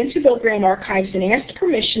book. And they went to Bill Graham Archives and asked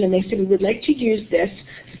permission, and they said, we would like to use this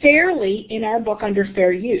fairly in our book under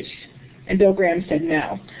fair use. And Bill Graham said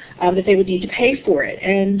no, that they would need to pay for it.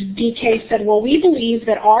 And DK said, well, we believe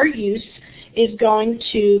that our use is going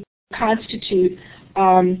to constitute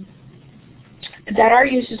that our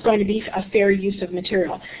use is going to be a fair use of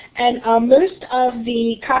material. And most of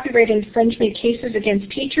the copyright infringement cases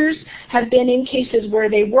against teachers have been in cases where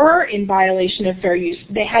they were in violation of fair use.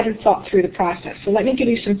 They hadn't thought through the process. So let me give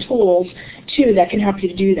you some tools, too, that can help you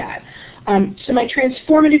to do that. So my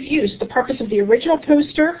transformative use, the purpose of the original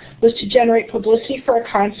poster was to generate publicity for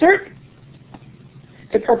a concert.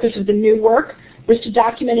 The purpose of the new work was to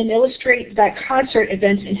document and illustrate that concert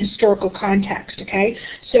events in historical context, okay?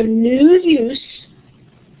 So new use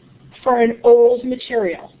for an old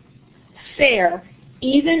material, fair,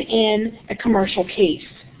 even in a commercial case,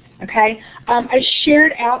 okay? I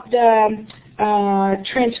shared out the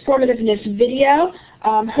transformativeness video.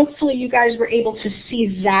 Hopefully you guys were able to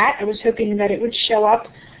see that. I was hoping that it would show up.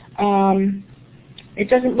 It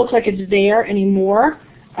doesn't look like it's there anymore.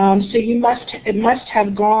 So it must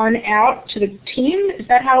have gone out to the team. Is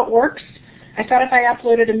that how it works? I thought if I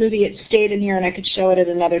uploaded a movie, it stayed in here and I could show it at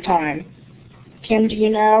another time. Kim, do you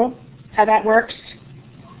know how that works?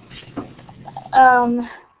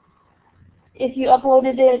 If you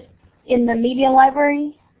uploaded it in the media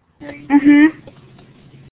library, it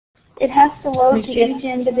has to load to each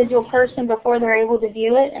individual person before they're able to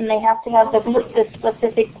view it, and they have to have the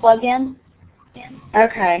specific plug-in.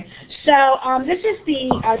 Okay, so this is the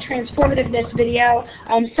transformativeness video.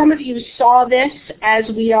 Some of you saw this as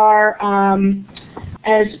we are,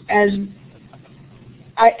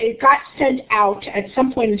 it got sent out at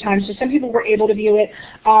some point in time, so some people were able to view it.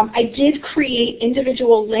 I did create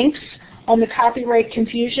individual links on the copyright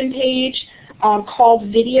confusion page called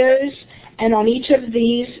videos, and on each of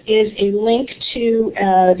these is a link to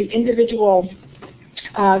the individual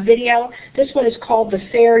video. This one is called the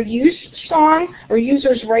Fair Use Song, or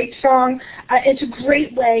User's Rights Song. It's a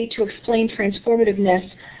great way to explain transformativeness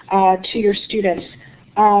to your students.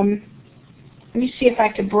 Let me see if I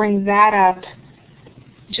could bring that up,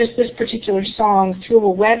 just this particular song, through a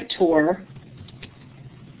web tour,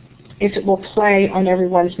 if it will play on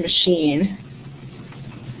everyone's machine.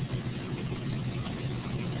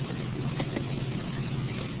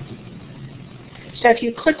 So if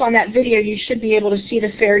you click on that video, you should be able to see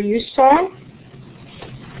the Fair Use Song.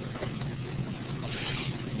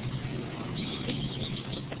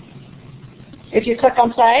 If you click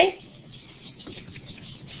on play,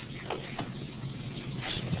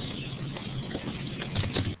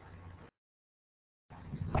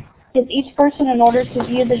 Is each person, in order to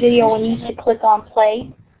view the video, will need to click on play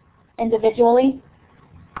individually?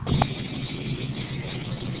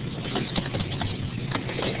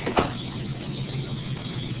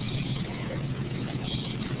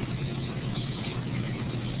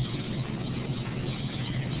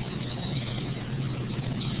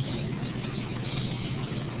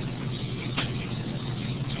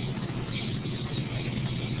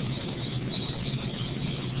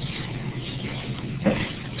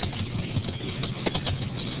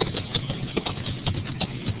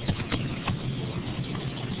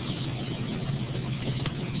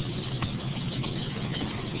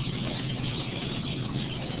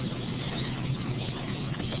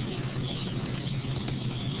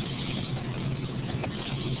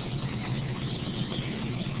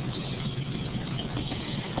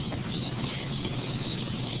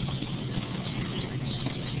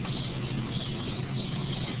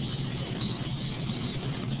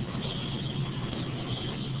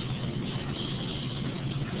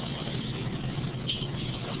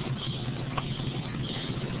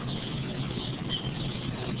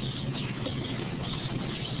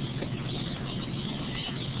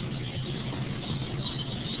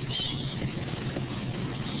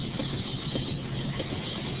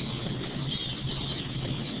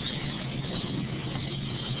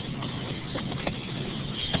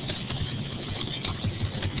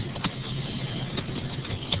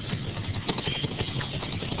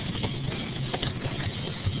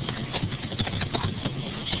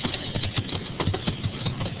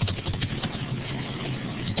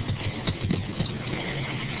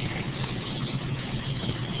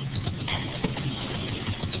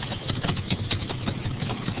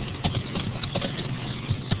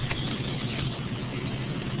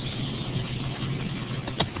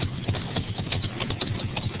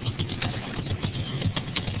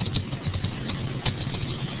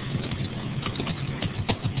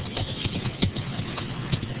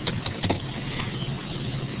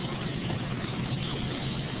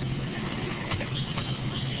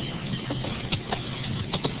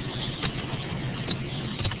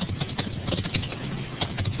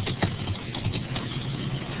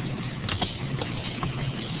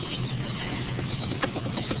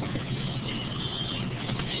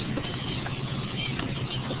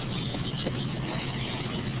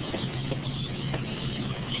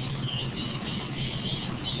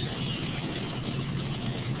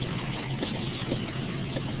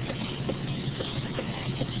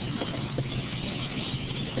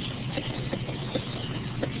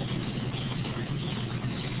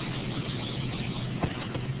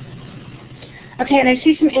 Okay, and I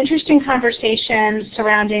see some interesting conversation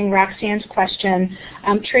surrounding Roxanne's question.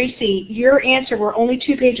 Tracy, your answer were only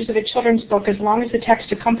 2 pages of a children's book as long as the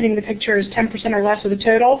text accompanying the picture is 10% or less of the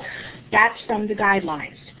total. That's from the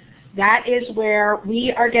guidelines. That is where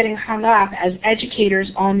we are getting hung up as educators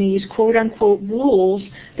on these quote-unquote rules,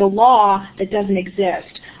 the law that doesn't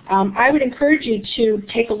exist. I would encourage you to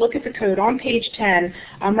take a look at the code on page 10.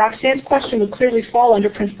 Roxanne's question would clearly fall under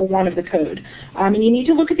Principle 1 of the code. And you need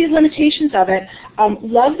to look at the limitations of it.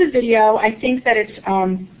 Love the video. I think that it's,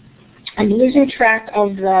 I'm losing track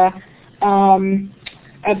of the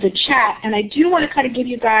chat, and I do want to kind of give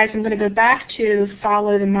you guys, I'm going to go back to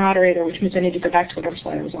follow the moderator, which means I need to go back to whatever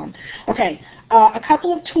slide I was on. Okay, a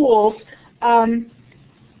couple of tools.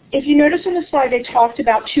 If you notice on the slide, they talked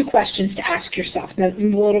about 2 questions to ask yourself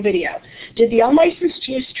in the little video. Did the unlicensed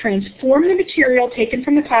use transform the material taken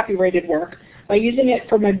from the copyrighted work by using it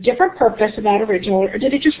for a different purpose of that original, or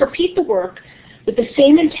did it just repeat the work with the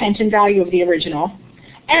same intent and value of the original?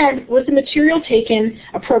 And was the material taken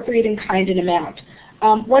appropriate in kind and amount?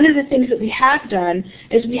 One of the things that we have done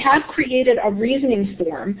is we have created a reasoning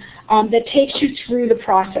form that takes you through the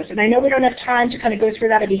process. And I know we don't have time to kind of go through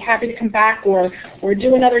that. I'd be happy to come back or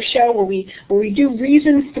do another show where we do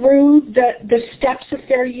reason through the steps of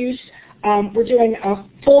fair use We're doing a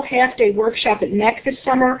full half-day workshop at NEC this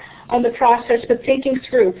summer on the process, but thinking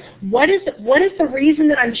through what is the reason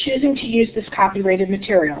that I'm choosing to use this copyrighted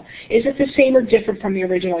material? Is it the same or different from the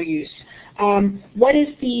original use? What is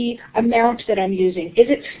the amount that I'm using? Is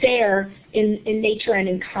it fair in nature and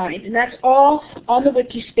in kind? And that's all on the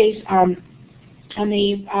Wikispace on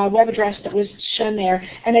the web address that was shown there.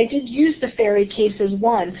 And I did use the fairy case as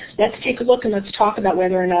one. Let's take a look and let's talk about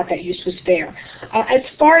whether or not that use was fair. As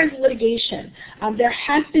far as litigation, there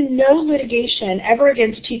has been no litigation ever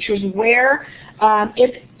against teachers where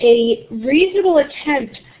if a reasonable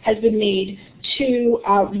attempt has been made to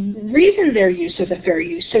reason their use as a fair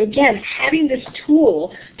use. So again, having this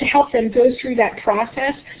tool to help them go through that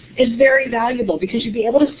process is very valuable, because you'd be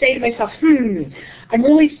able to say to myself, I'm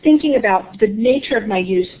really thinking about the nature of my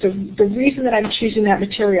use, the reason that I'm choosing that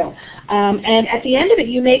material. And at the end of it,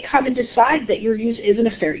 you may come and decide that your use isn't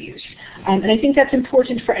a fair use. And I think that's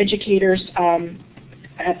important for educators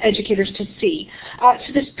to see.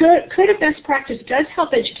 So this code of best practice does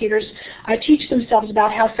help educators teach themselves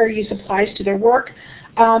about how fair use applies to their work.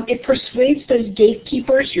 It persuades those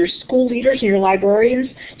gatekeepers, your school leaders and your librarians,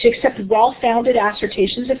 to accept well-founded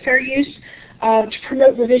assertions of fair use, to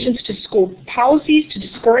promote revisions to school policies, to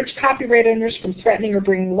discourage copyright owners from threatening or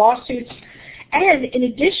bringing lawsuits, and in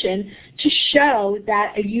addition, to show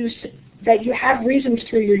that that you have reasons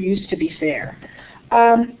through your use to be fair.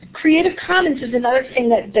 Creative Commons is another thing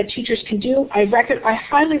that teachers can do. I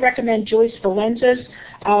highly recommend Joyce Valenza's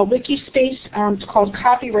Wikispace. It's called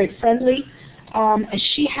Copyright Friendly.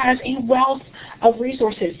 She has a wealth of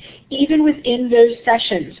resources, even within those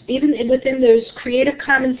sessions, even within those Creative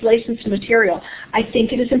Commons licensed material. I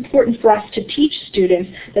think it is important for us to teach students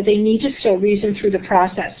that they need to still reason through the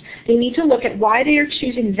process. They need to look at why they are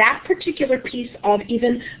choosing that particular piece of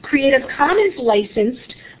even Creative Commons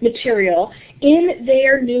licensed material in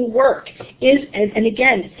their new work, and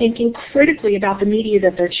again, thinking critically about the media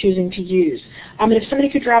that they're choosing to use. And if somebody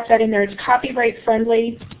could drop that in there, it's copyright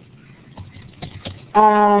friendly.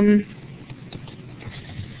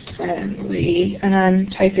 Friendly, and I'm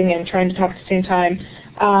typing in, trying to talk at the same time,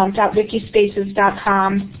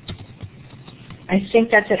 .wikispaces.com. I think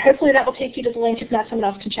that's it. Hopefully that will take you to the link. If not, someone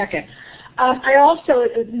else can check it. I also,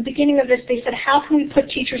 at the beginning of this, they said, how can we put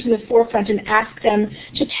teachers in the forefront and ask them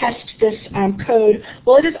to test this code?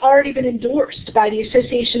 Well, it has already been endorsed by the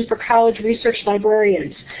Association for College Research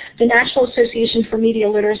Librarians, the National Association for Media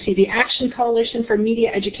Literacy, the Action Coalition for Media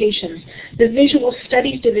Education, the Visual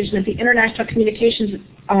Studies Division of the International Communications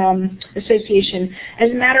Association. As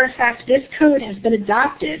a matter of fact, this code has been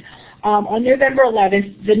adopted on November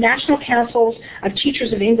 11th. The National Council of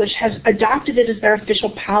Teachers of English has adopted it as their official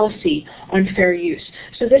policy on fair use.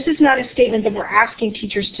 So this is not a statement that we're asking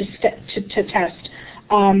teachers to test.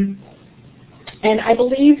 And I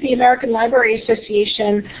believe the American Library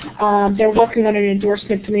Association, they're working on an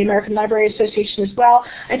endorsement from the American Library Association as well.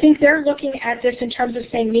 I think they're looking at this in terms of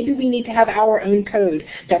saying maybe we need to have our own code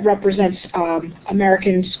that represents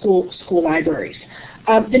American school libraries.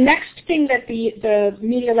 The next thing that the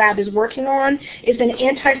Media Lab is working on is an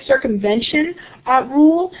anti-circumvention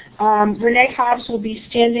rule. Renee Hobbs will be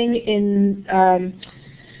standing in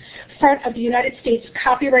front of the United States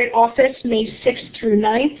Copyright Office May 6th through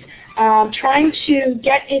 9th, trying to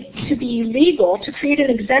get it to be legal, to create an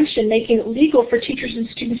exemption, making it legal for teachers and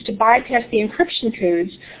students to bypass the encryption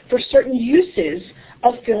codes for certain uses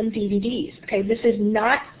of film DVDs. Okay, this is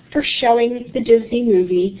not for showing the Disney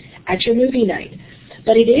movie at your movie night,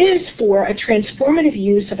 but it is for a transformative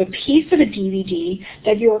use of a piece of a DVD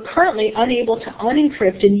that you are currently unable to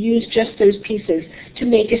unencrypt and use just those pieces to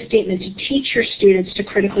make a statement, to teach your students to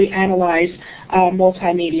critically analyze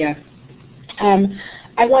multimedia.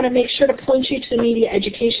 I want to make sure to point you to the Media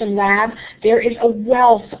Education Lab. There is a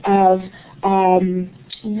wealth of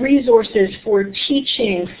resources for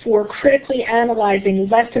teaching, for critically analyzing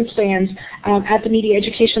lesson plans at the Media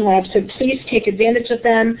Education Lab, so please take advantage of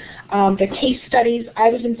them. The case studies, I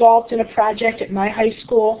was involved in a project at my high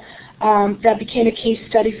school that became a case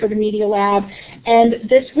study for the Media Lab, and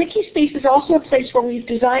this Wikispace is also a place where we've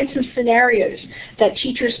designed some scenarios that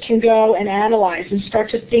teachers can go and analyze and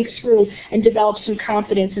start to think through and develop some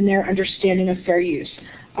confidence in their understanding of fair use.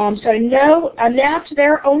 So I know I'm now to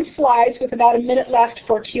their own slides with about a minute left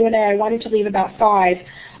for Q&A. I wanted to leave about 5,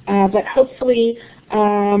 but hopefully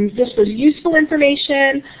this was useful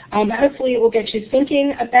information. Hopefully it will get you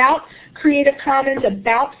thinking about Creative Commons,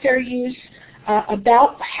 about fair use,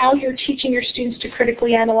 about how you're teaching your students to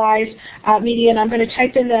critically analyze media. And I'm going to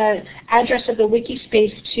type in the address of the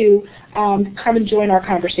Wikispace to come and join our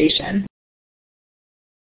conversation.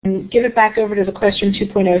 And give it back over to the question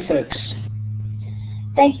 2.0 folks.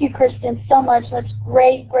 Thank you, Kristin, so much. That's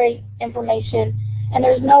great, great information. And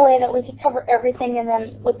there's no way that we could cover everything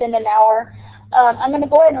within an hour. I'm going to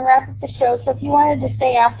go ahead and wrap up the show, so if you wanted to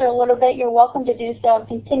stay after a little bit, you're welcome to do so and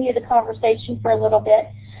continue the conversation for a little bit.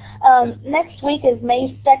 Next week is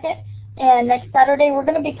May 2nd, and next Saturday we're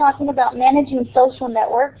going to be talking about managing social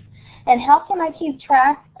networks and how can I keep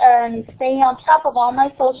track and stay on top of all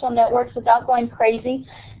my social networks without going crazy,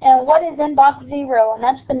 and what is inbox zero, and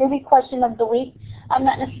that's the newbie question of the week. I'm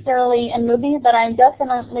not necessarily a newbie, but I'm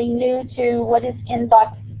definitely new to what is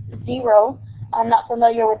inbox zero. I'm not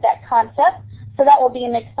familiar with that concept. So that will be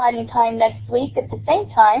an exciting time next week at the same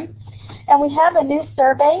time. And we have a new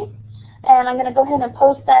survey, and I'm going to go ahead and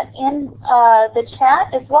post that in the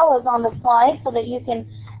chat as well as on the slide so that you can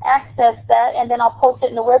access that, and then I'll post it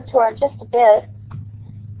in the web tour in just a bit.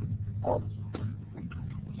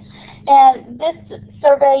 And this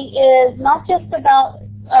survey is not just about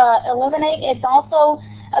Eliminate, it's also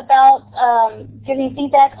about giving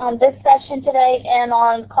feedback on this session today and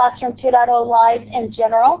on Classroom 2.0 Live in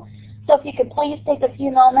general. So if you could please take a few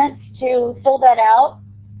moments to fill that out.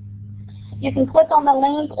 You can click on the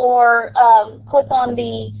link or click on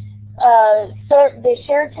the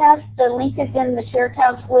Share tabs. The link is in the Share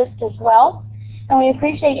tabs list as well. And we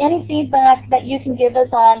appreciate any feedback that you can give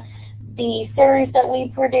us on the series that we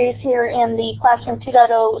produce here in the Classroom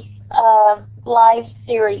 2.0 Live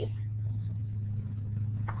series.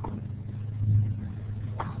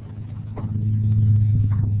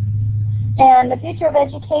 And the Future of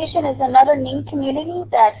Education is another neat community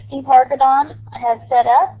that Steve Hargadon has set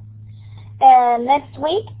up. And next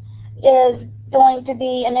week is going to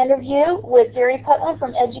be an interview with Jerry Putland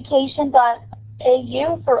from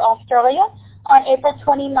education.au for Australia on April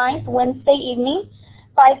 29th, Wednesday evening,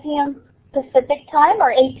 5 p.m. Pacific time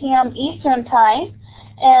or 8 p.m. Eastern time.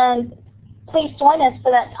 And please join us for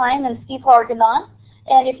that time and Steve Hargadon.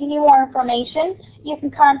 And if you need more information, you can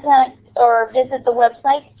contact or visit the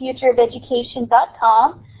website,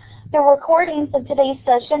 futureofeducation.com. The recordings of today's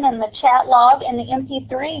session and the chat log and the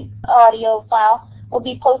MP3 audio file will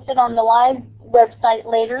be posted on the live website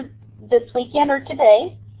later this weekend or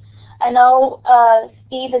today. I know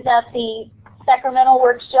Steve is at the Sacramento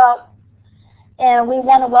workshop, and we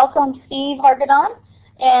want to welcome Steve Hargadon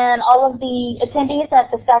and all of the attendees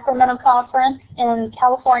at the Sacramento conference in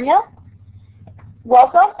California.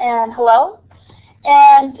 Welcome and hello.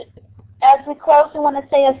 And as we close, we want to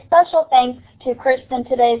say a special thanks to Kristin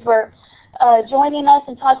today for joining us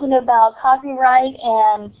and talking about copyright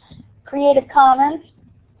and Creative Commons.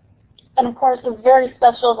 And of course, a very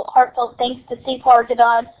special, heartfelt thanks to Steve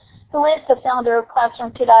Hargadon, who is the founder of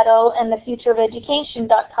Classroom 2.0 and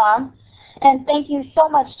thefutureofeducation.com. And thank you so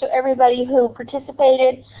much to everybody who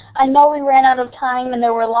participated. I know we ran out of time and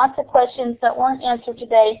there were lots of questions that weren't answered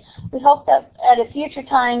today. We hope that at a future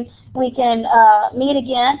time we can meet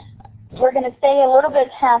again. We're going to stay a little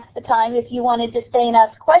bit past the time. If you wanted to stay and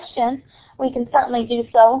ask questions, we can certainly do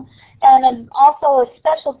so. And also a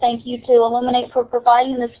special thank you to Illuminate for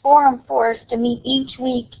providing this forum for us to meet each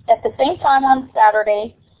week at the same time on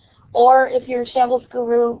Saturday, or if you're a Shambles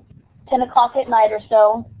Guru, 10 o'clock at night or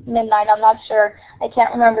so, midnight, I'm not sure. I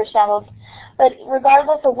can't remember Shambles. But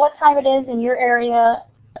regardless of what time it is in your area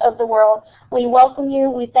of the world, we welcome you,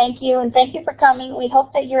 we thank you, and thank you for coming. We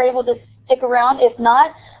hope that you're able to stick around. If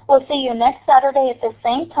not, we'll see you next Saturday at the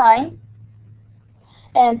same time.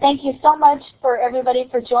 And thank you so much for everybody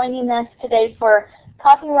for joining us today for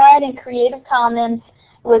Copyright and Creative Commons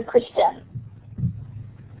with Kristin.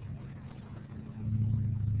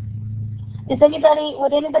 Would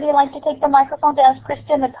anybody like to take the microphone to ask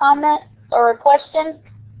Kristin a comment or a question?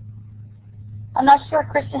 I'm not sure,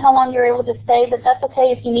 Kristin, how long you're able to stay, but that's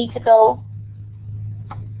okay if you need to go.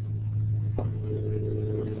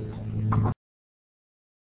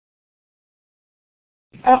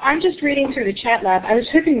 Oh, I'm just reading through the chat lab. I was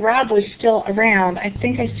hoping Rob was still around. I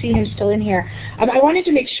think I see him still in here. I wanted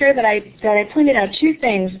to make sure that I pointed out two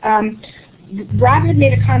things. Rob had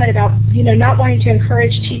made a comment about not wanting to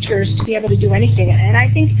encourage teachers to be able to do anything, and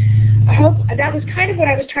I hope that was kind of what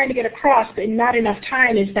I was trying to get across, but in not enough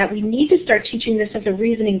time, is that we need to start teaching this as a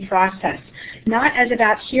reasoning process, not as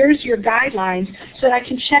about here's your guidelines so that I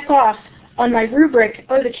can check off on my rubric,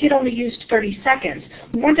 oh, the kid only used 30 seconds.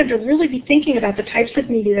 We want them to really be thinking about the types of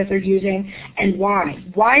media that they're using and why.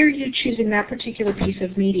 Why are you choosing that particular piece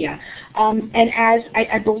of media? And as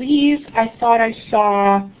I believe, I thought I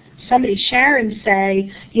saw somebody, Sharon,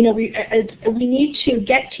 say, we need to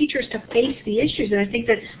get teachers to face the issues, and I think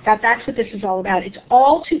that's what this is all about. It's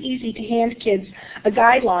all too easy to hand kids a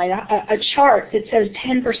guideline, a chart that says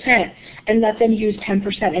 10%, and let them use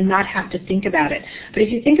 10% and not have to think about it. But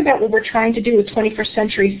if you think about what we're trying to do with 21st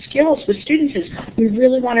century skills with students is we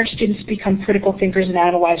really want our students to become critical thinkers and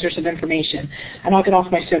analyzers of information. And I'll get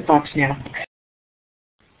off my soapbox now.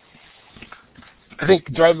 I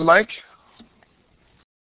think, do I have the mic?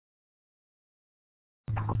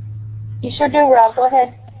 You sure do, Rob. Go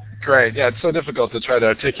ahead. Great. Yeah, it's so difficult to try to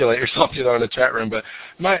articulate yourself, in a chat room. But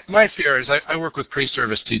my fear is I work with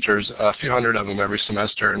pre-service teachers, a few hundred of them every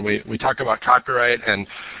semester, and we talk about copyright and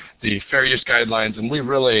the fair use guidelines, and we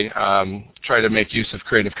really try to make use of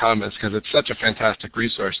Creative Commons because it's such a fantastic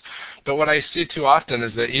resource. But what I see too often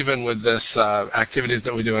is that even with this activities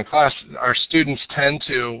that we do in class, our students tend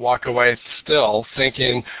to walk away still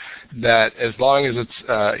thinking that as long as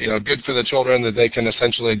it's good for the children, that they can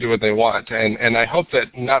essentially do what they want. And I hope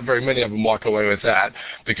that not very many of them walk away with that,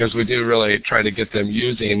 because we do really try to get them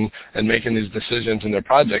using and making these decisions in their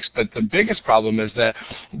projects. But the biggest problem is that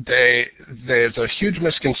there's a huge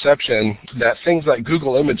misconception that things like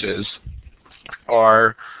Google Images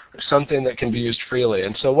are something that can be used freely.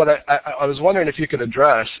 And so what I was wondering if you could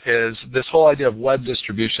address is this whole idea of web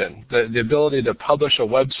distribution, the ability to publish a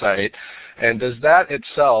website, and does that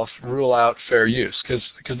itself rule out fair use?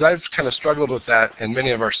 Because I've kind of struggled with that in many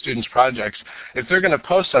of our students' projects. If they're going to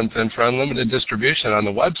post something for unlimited distribution on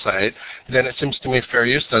the website, then it seems to me fair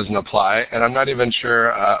use doesn't apply, and I'm not even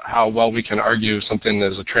sure how well we can argue something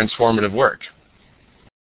as a transformative work.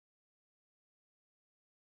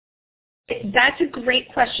 That's a great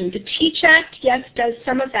question. The Teach Act, yes, does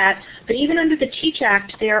some of that, but even under the Teach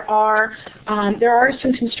Act, there are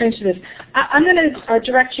some constraints to this. I'm going to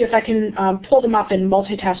direct you, if I can pull them up and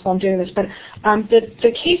multitask while I'm doing this, but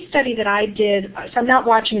the case study that I did, so I'm not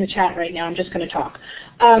watching the chat right now, I'm just going to talk.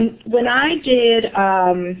 When I did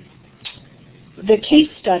the case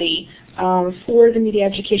study for the Media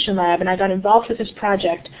Education Lab, and I got involved with this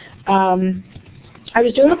project, I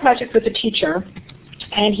was doing a project with a teacher,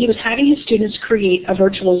 and he was having his students create a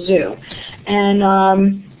virtual zoo. And I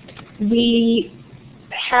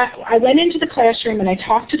went into the classroom and I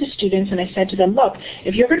talked to the students and I said to them, look,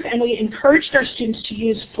 if you're going to, and we encouraged our students to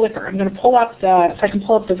use Flickr. I'm going to pull up if I can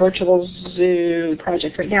pull up the virtual zoo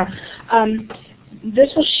project right now. This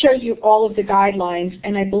will show you all of the guidelines,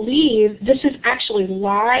 and I believe this is actually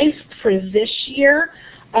live for this year,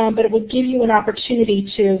 but it will give you an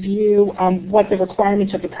opportunity to view what the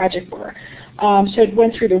requirements of the project were. So it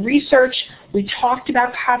went through the research. We talked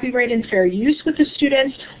about copyright and fair use with the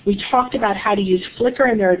students. We talked about how to use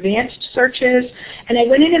Flickr in their advanced searches. And I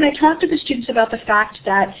went in and I talked to the students about the fact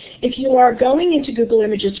that if you are going into Google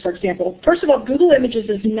Images, for example, first of all, Google Images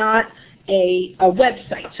is not a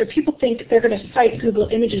website. So people think they're going to cite Google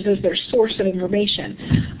Images as their source of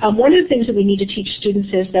information. One of the things that we need to teach students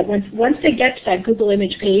is that once they get to that Google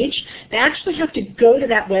image page, they actually have to go to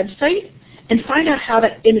that website and find out how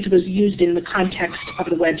that image was used in the context of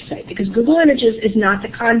the website, because Google Images is not the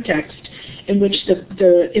context in which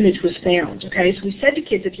the image was found. Okay, so we said to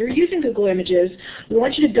kids, if you're using Google Images, we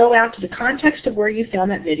want you to go out to the context of where you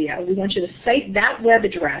found that video. We want you to cite that web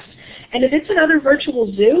address. And if it's another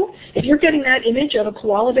virtual zoo, if you're getting that image of a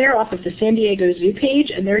koala bear off of the San Diego Zoo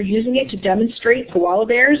page and they're using it to demonstrate koala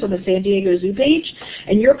bears on the San Diego Zoo page,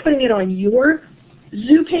 and you're putting it on your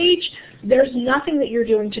zoo page, there's nothing that you're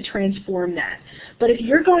doing to transform that. But if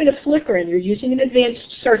you're going to Flickr and you're using an advanced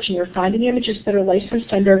search and you're finding images that are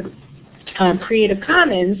licensed under Creative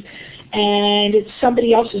Commons, and it's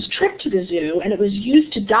somebody else's trip to the zoo, and it was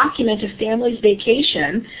used to document a family's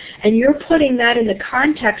vacation, and you're putting that in the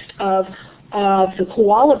context of the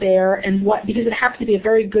koala bear, and because it happens to be a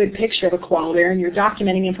very good picture of a koala bear, and you're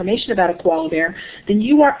documenting information about a koala bear, then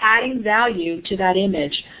you are adding value to that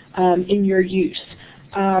image in your use.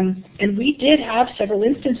 And we did have several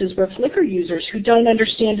instances where Flickr users who don't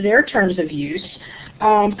understand their terms of use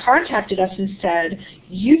contacted us and said,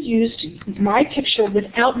 you used my picture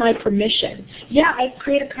without my permission. Yeah, I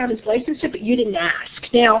Creative Commons licensed it, but you didn't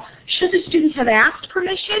ask. Now, should the students have asked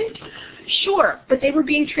permission? Sure, but they were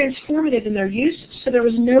being transformative in their use, so there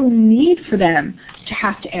was no need for them to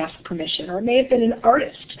have to ask permission. Or it may have been an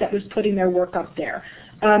artist that was putting their work up there.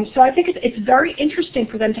 So I think it's very interesting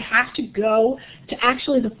for them to have to go to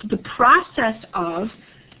actually the process of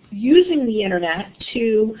using the internet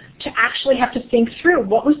to actually have to think through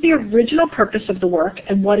what was the original purpose of the work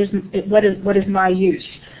and what is my use.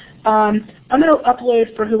 I'm going to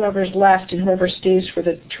upload for whoever's left and whoever stays for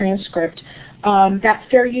the transcript that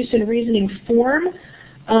fair use and reasoning form.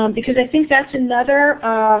 because I think that's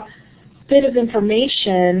another bit of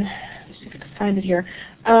information. Let's see if I can find it here.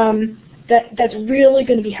 That's really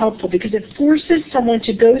going to be helpful because it forces someone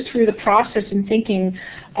to go through the process and thinking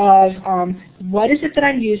of what is it that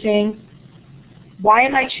I'm using, why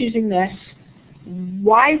am I choosing this,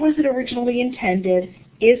 why was it originally intended,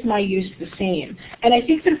 is my use the same? And I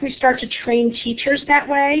think that if we start to train teachers that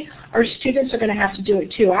way, our students are going to have to do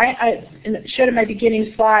it too. I showed in my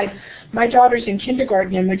beginning slide, my daughter's in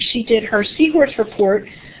kindergarten, and when she did her seahorse report,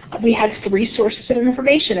 we had 3 sources of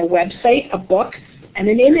information: a website, a book, and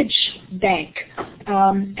an image bank.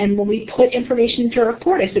 And when we put information into a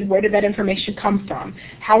report, I said, where did that information come from?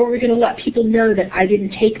 How are we going to let people know that I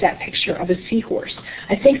didn't take that picture of a seahorse?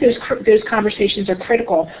 I think those conversations are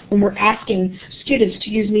critical when we're asking students to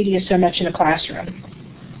use media so much in a classroom.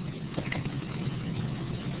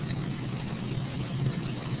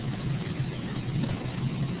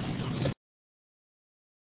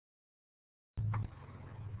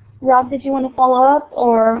 Rob, did you want to follow up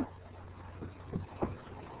or?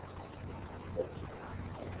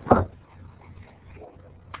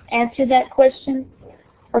 Answer that question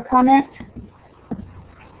or comment?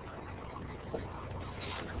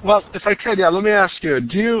 Well, if I could, let me ask you,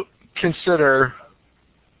 do you consider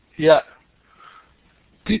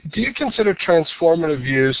transformative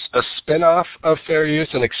use a spin-off of fair use,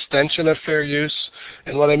 an extension of fair use?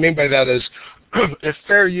 And what I mean by that is, if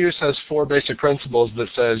fair use has 4 basic principles that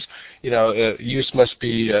says, use must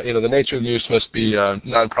be, the nature of the use must be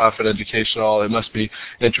nonprofit educational, it must be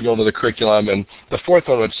integral to the curriculum, and the 4th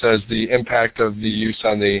one which says the impact of the use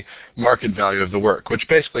on the market value of the work, which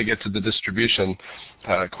basically gets to the distribution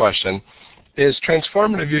question. Is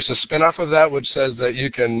transformative use a spin-off of that, which says that you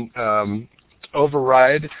can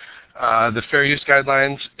override the fair use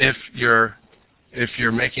guidelines if you're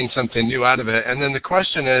making something new out of it? And then the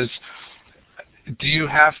question is, do you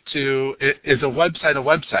have to, is a website a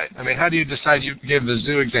website? I mean, how do you decide? You gave the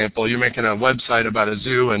zoo example. You're making a website about a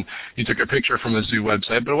zoo and you took a picture from a zoo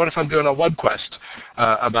website. But what if I'm doing a web quest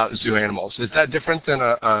about zoo animals? Is that different than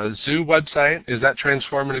a zoo website? Is that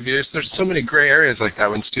transformative use? There's so many gray areas like that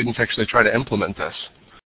when students actually try to implement this.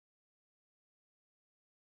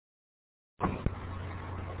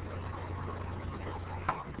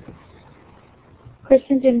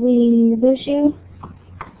 Kristin, did we lose you?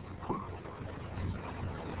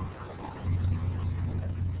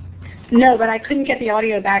 No, but I couldn't get the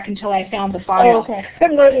audio back until I found the file. Oh, okay.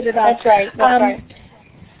 And loaded it up. That's right. That's right.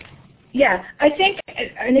 Yeah, I think,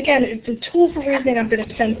 and again, it's a tool for reasoning I'm going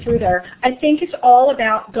to send through there. I think it's all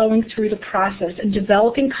about going through the process and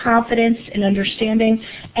developing confidence and understanding.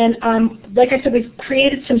 And like I said, we've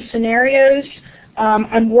created some scenarios.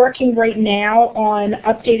 I'm working right now on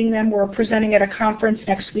updating them. We're presenting at a conference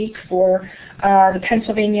next week for the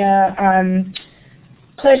Pennsylvania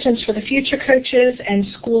Pleasants for the Future coaches and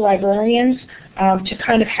school librarians to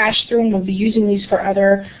kind of hash through, and we'll be using these for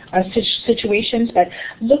other situations. But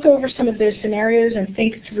look over some of those scenarios and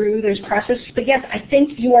think through those processes. But yes, I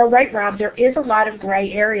think you are right, Rob. There is a lot of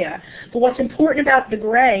gray area. But what's important about the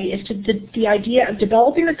gray is the idea of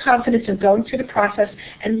developing the confidence of going through the process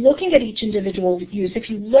and looking at each individual use.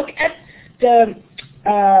 If you look at the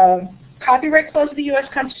copyright clause of the U.S.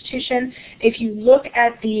 Constitution, if you look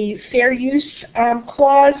at the fair use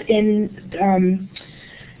clause in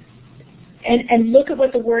and look at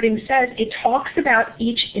what the wording says, it talks about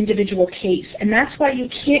each individual case. And that's why you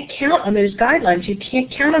can't count on those guidelines. You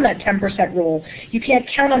can't count on that 10% rule. You can't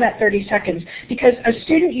count on that 30 seconds. Because a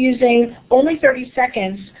student using only 30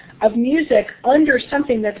 seconds of music under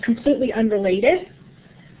something that's completely unrelated,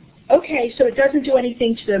 okay, so it doesn't do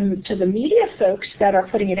anything to the media folks that are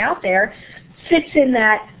putting it out there, fits in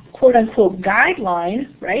that quote-unquote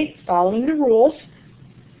guideline, right, following the rules,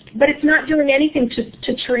 but it's not doing anything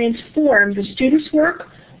to transform the student's work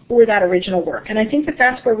or that original work. And I think that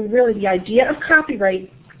that's where the idea of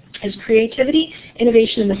copyright is creativity,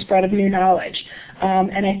 innovation, and the spread of new knowledge.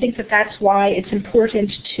 And I think that that's why it's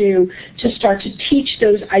important to start to teach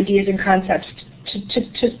those ideas and concepts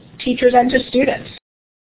to teachers and to students.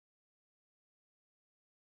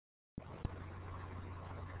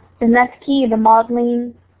 And that's key, the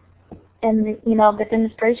modeling and the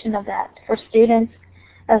demonstration of that for students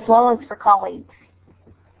as well as for colleagues.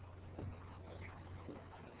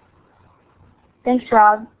 Thanks,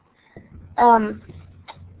 Rob.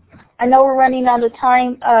 I know we're running out of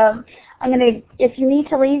time. If you need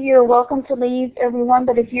to leave, you're welcome to leave, everyone.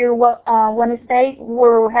 But if you want to stay,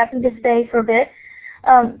 we're happy to stay for a bit.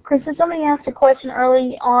 Kristin, somebody asked a question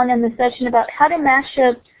early on in the session about how do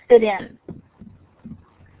mashups fit in.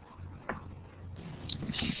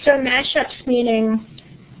 So mashups meaning?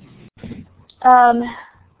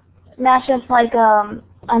 mashups like,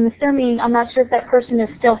 I'm assuming, I'm not sure if that person is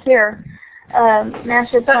still here,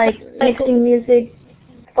 mashups like mixing music,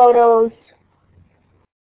 photos,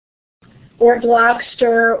 or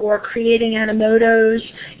Blogster, or creating Animotos.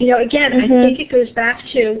 Again, I think it goes back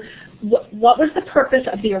to what was the purpose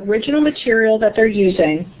of the original material that they're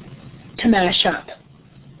using to mash up?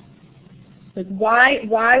 Like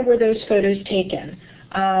why were those photos taken?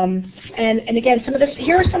 And again,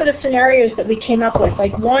 here are some of the scenarios that we came up with.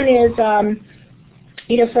 Like one is, for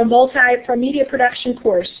a media production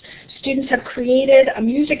course, students have created a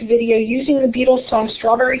music video using the Beatles song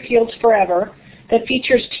 "Strawberry Fields Forever" that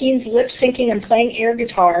features teens lip-syncing and playing air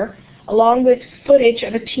guitar, along with footage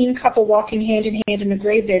of a teen couple walking hand in hand in a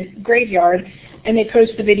graveyard, and they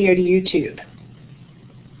post the video to YouTube.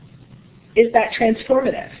 Is that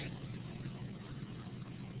transformative?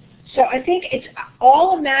 So I think it's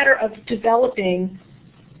all a matter of developing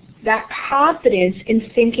that confidence in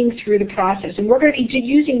thinking through the process. And we're going to be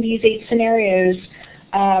using these 8 scenarios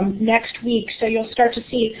next week, so you'll start to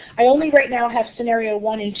see. I only right now have scenario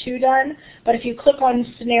 1 and 2 done, but if you click on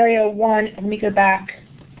scenario 1, let me go back.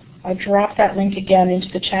 I'll drop that link again into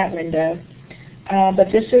the chat window.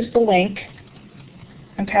 But this is the link.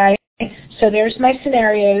 Okay? So there's my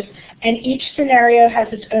scenarios, and each scenario has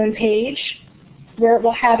its own page where it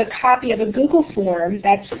will have a copy of a Google form.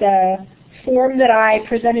 That's the form that I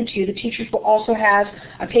presented to you. The teachers will also have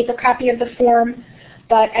a paper copy of the form.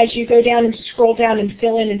 But as you go down and scroll down and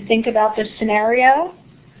fill in and think about this scenario,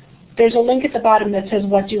 there's a link at the bottom that says,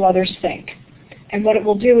 "What do others think?" And what it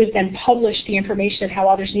will do is then publish the information of how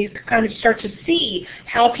others, and you can kind of start to see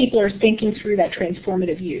how people are thinking through that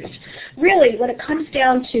transformative use. Really, when it comes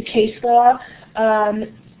down to case law,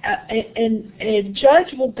 and a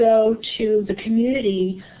judge will go to the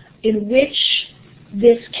community in which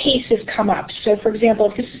this case has come up. So, for example,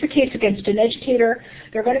 if this is a case against an educator,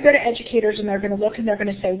 they're going to go to educators and they're going to look and they're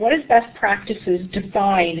going to say, what does best practices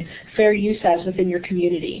define fair use as within your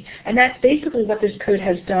community? And that's basically what this code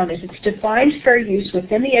has done, is it's defined fair use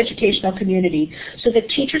within the educational community so that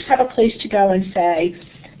teachers have a place to go and say,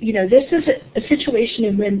 this is a situation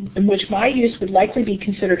in which my use would likely be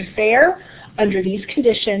considered fair under these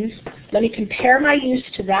conditions. Let me compare my use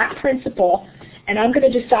to that principle, and I'm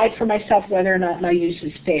going to decide for myself whether or not my use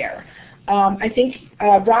is fair. I think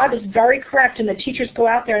Rob is very correct, and the teachers go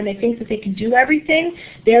out there and they think that they can do everything.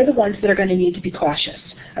 They're the ones that are going to need to be cautious,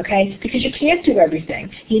 okay? Because you can't do everything.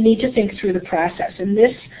 You need to think through the process. And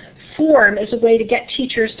this form is a way to get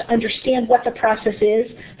teachers to understand what the process is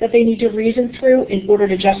that they need to reason through in order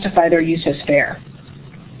to justify their use as fair.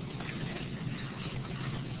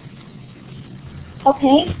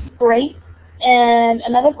 Okay, great. And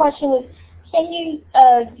another question was, can you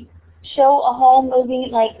show a whole movie,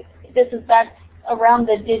 like this is back around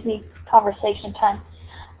the Disney conversation time,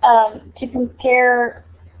 to compare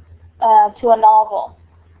to a novel?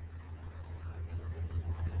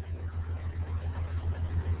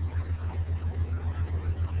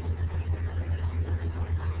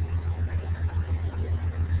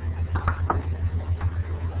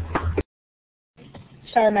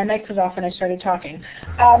 Sorry, my mic was off when I started talking.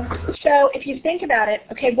 So if you think about it,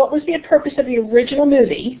 okay, what was the purpose of the original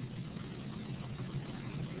movie?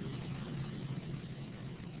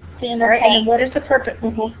 Right, and what is the purpose?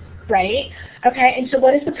 Right. Okay, and so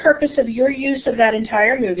what is the purpose of your use of that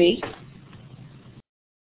entire movie?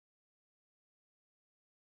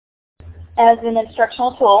 As an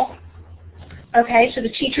instructional tool. Okay, so the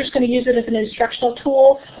teacher's going to use it as an instructional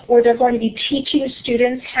tool, or they're going to be teaching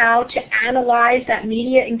students how to analyze that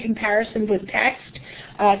media in comparison with text,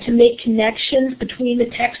 to make connections between the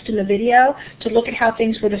text and the video, to look at how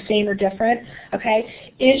things were the same or different. Okay,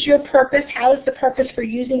 how is the purpose for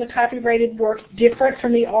using a copyrighted work different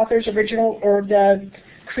from the author's original or the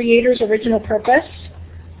creator's original purpose?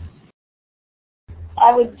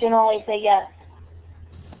 I would generally say yes.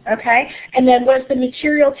 Okay, and then was the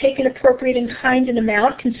material taken appropriate in kind and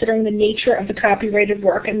amount, considering the nature of the copyrighted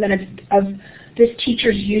work, and then of this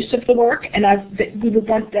teacher's use of the work, and we would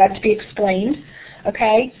want that to be explained.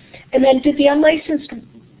 Okay, and then did the unlicensed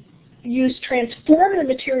use transform the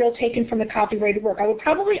material taken from the copyrighted work? I would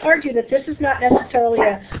probably argue that this is not necessarily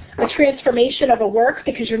a transformation of a work,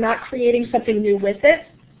 because you're not creating something new with it.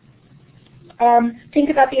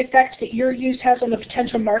 Think about the effect that your use has on the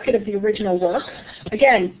potential market of the original work.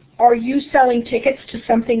 Again, are you selling tickets to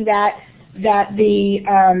something that the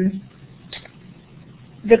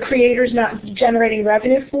creator's not generating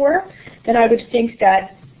revenue for? Then I would think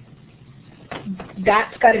that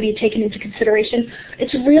that's got to be taken into consideration.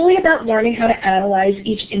 It's really about learning how to analyze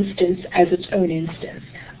each instance as its own instance.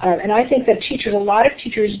 And I think that a lot of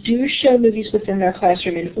teachers do show movies within their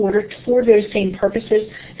classroom in order for those same purposes.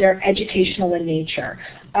 They're educational in nature.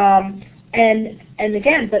 And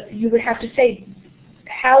again, but you would have to say,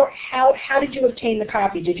 how did you obtain the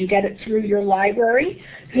copy? Did you get it through your library,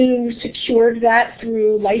 who secured that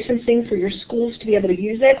through licensing for your schools to be able to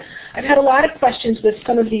use it? I've had a lot of questions with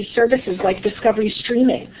some of these services like Discovery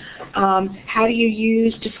Streaming. How do you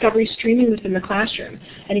use Discovery Streaming within the classroom?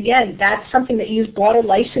 And again, that's something that you've bought a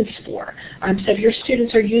license for. So if your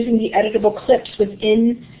students are using the editable clips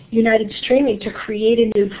within United Streaming to create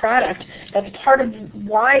a new product, that's part of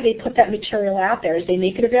why they put that material out there, is they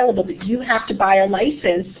make it available, but you have to buy a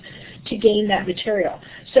license to gain that material.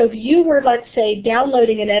 So if you were, let's say,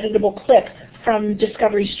 downloading an editable clip from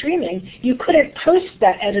Discovery Streaming, you couldn't post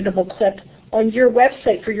that editable clip on your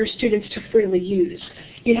website for your students to freely use.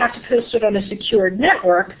 You'd have to post it on a secured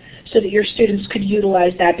network so that your students could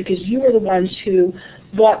utilize that because you were the ones who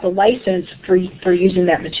bought the license for using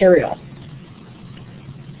that material.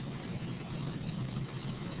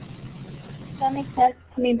 That makes sense.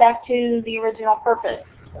 Coming back to the original purpose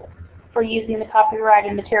for using the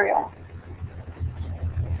copyrighted material.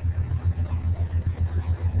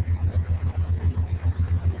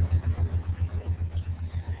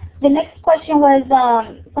 The next question was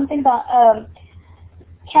something about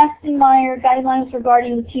Kastenmeier guidelines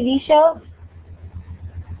regarding TV shows.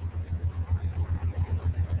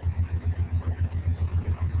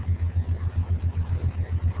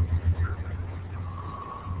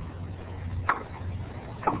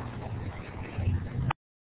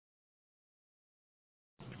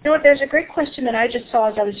 You know what, there's a great question that I just saw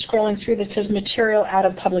as I was scrolling through that says material out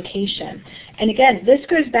of publication. And again, this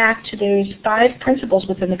goes back to those 5 principles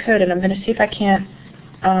within the code, and I'm going to see if I can't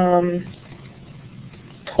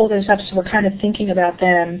pull those up so we're kind of thinking about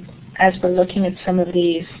them as we're looking at some of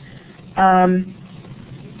these.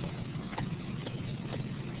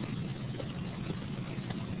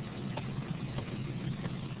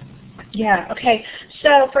 Yeah, okay.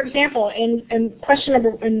 So, for example, in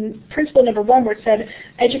principle number 1, where it said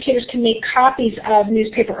educators can make copies of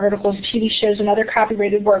newspaper articles, TV shows, and other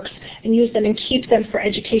copyrighted works and use them and keep them for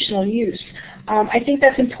educational use. I think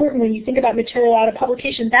that's important when you think about material out of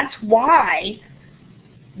publication. That's why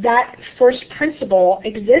that first principle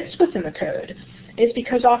exists within the code, is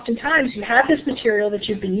because oftentimes you have this material that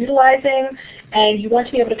you've been utilizing and you want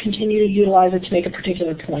to be able to continue to utilize it to make a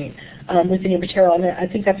particular point within your material, and I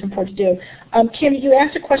think that's important to do. Kim, you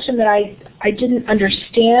asked a question that I didn't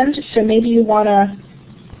understand, so maybe you want to...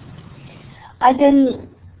 I didn't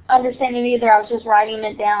understand it either. I was just writing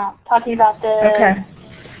it down, talking about the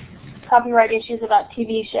copyright issues about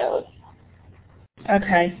TV shows.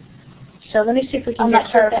 Okay. So let me see if we can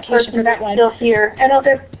get clarification for that one. Still here. And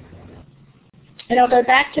I'll go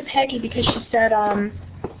back to Peggy because she said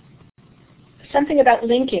something about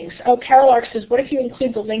linking. Oh, Carol Ark says, what if you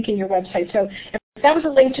include the link in your website? So if that was a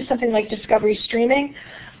link to something like Discovery Streaming,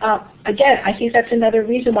 again, I think that's another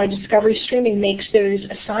reason why Discovery Streaming makes those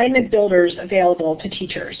assignment builders available to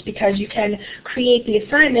teachers, because you can create the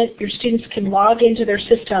assignment, your students can log into their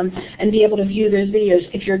system and be able to view those videos.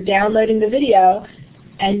 If you're downloading the video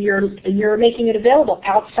and you're making it available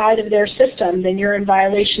outside of their system, then you're in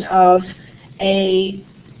violation of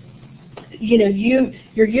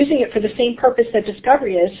you're using it for the same purpose that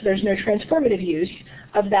Discovery is, so there's no transformative use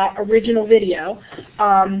of that original video,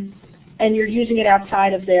 and you're using it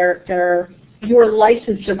outside of your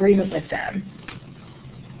license agreement with them.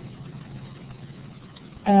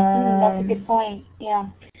 That's a good point, yeah.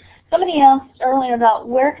 Somebody asked earlier about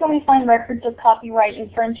where can we find records of copyright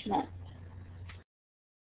infringement?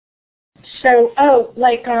 So,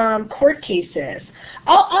 court cases.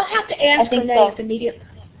 I'll have to ask Renee at the media.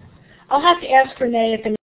 I'll have to ask Renee at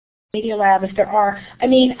the Media Lab if there are. I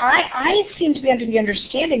mean, I seem to be under the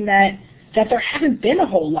understanding that there haven't been a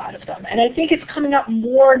whole lot of them, and I think it's coming up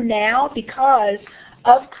more now because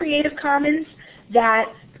of Creative Commons.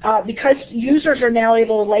 Because users are now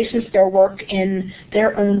able to license their work in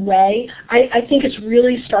their own way, I think it's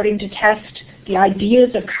really starting to test the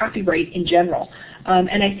ideas of copyright in general.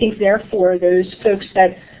 And I think, therefore, those folks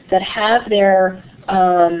that have their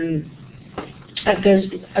those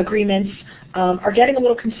agreements are getting a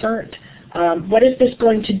little concerned. What is this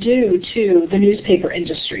going to do to the newspaper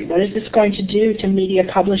industry? What is this going to do to media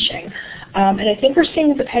publishing? And I think we're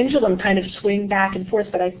seeing the pendulum kind of swing back and forth.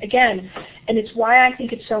 But again, and it's why I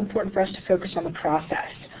think it's so important for us to focus on the process.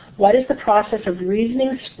 What is the process of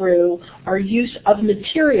reasoning through our use of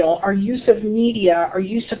material, our use of media, our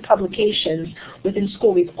use of publications within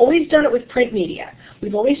school? We've always done it with print media.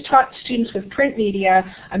 We've always taught students with print media,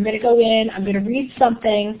 I'm going to go in, I'm going to read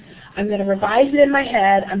something, I'm going to revise it in my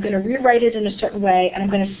head, I'm going to rewrite it in a certain way, and I'm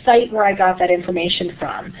going to cite where I got that information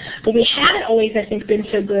from. But we haven't always, I think, been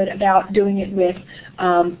so good about doing it with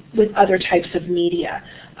other types of media.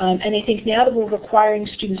 And I think now that we're requiring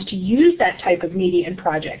students to use that type of media in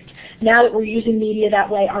projects, now that we're using media that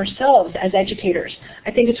way ourselves as educators,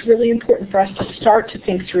 I think it's really important for us to start to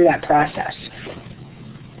think through that process.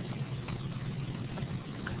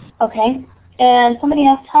 Okay. And somebody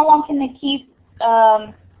asked, how long can they keep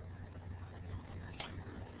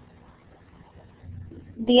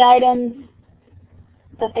the items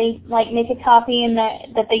that they like make a copy and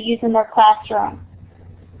that they use in their classroom?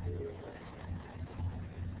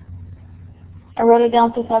 I wrote it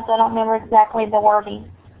down because I don't remember exactly the wording.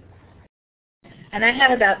 And I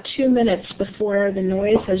have about 2 minutes before the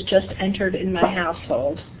noise has just entered in my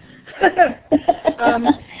household.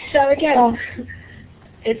 So again,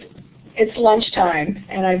 it's lunchtime,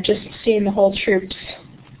 and I've just seen the whole troops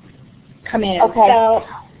come in. Okay. So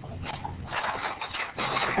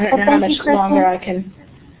I don't know how much longer I can.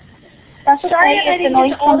 That's sorry if I didn't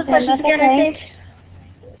get to all the questions again. Okay. I think.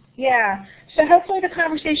 Yeah. So hopefully the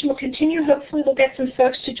conversation will continue. Hopefully we'll get some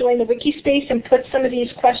folks to join the wiki space and put some of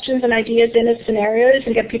these questions and ideas in as scenarios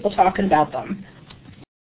and get people talking about them.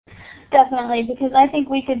 Definitely, because I think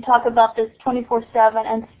we could talk about this 24/7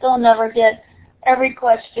 and still never get every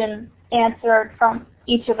question answered from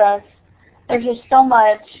each of us. There's just so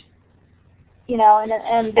much,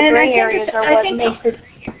 and the gray areas are what makes it.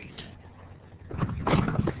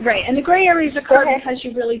 Right, and the gray areas occur because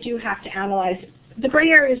you really do have to analyze. The gray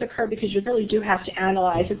areas occur because you really do have to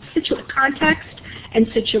analyze its context and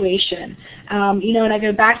situation. And I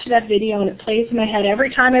go back to that video and it plays in my head every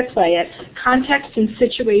time I play it. Context and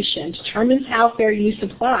situation determines how fair use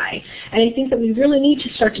apply. And I think that we really need to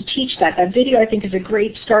start to teach that. That video, I think, is a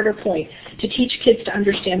great starter point to teach kids to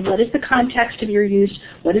understand what is the context of your use,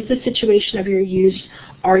 what is the situation of your use,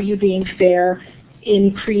 are you being fair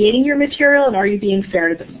in creating your material, and are you being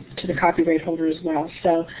fair to the copyright holder as well?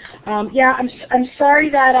 So, I'm sorry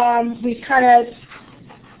that we kind of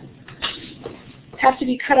have to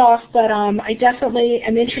be cut off, but I definitely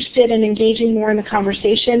am interested in engaging more in the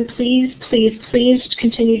conversation. Please, please, please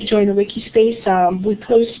continue to join the wiki space. We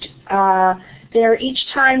post there each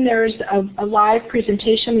time there's a live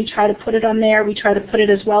presentation. We try to put it on there. We try to put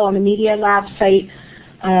it as well on the Media Lab site.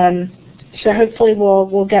 So hopefully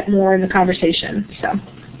we'll get more in the conversation. So.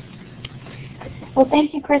 Well,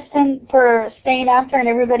 thank you, Kristin, for staying after, and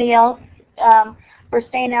everybody else for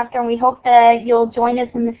staying after. And we hope that you'll join us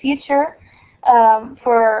in the future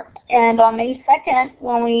and on May 2nd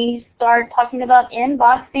when we start talking about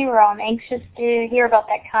Inbox Zero. I'm anxious to hear about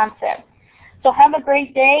that concept. So have a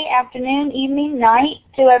great day, afternoon, evening, night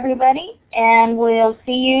to everybody, and we'll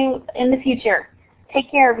see you in the future. Take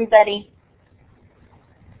care, everybody.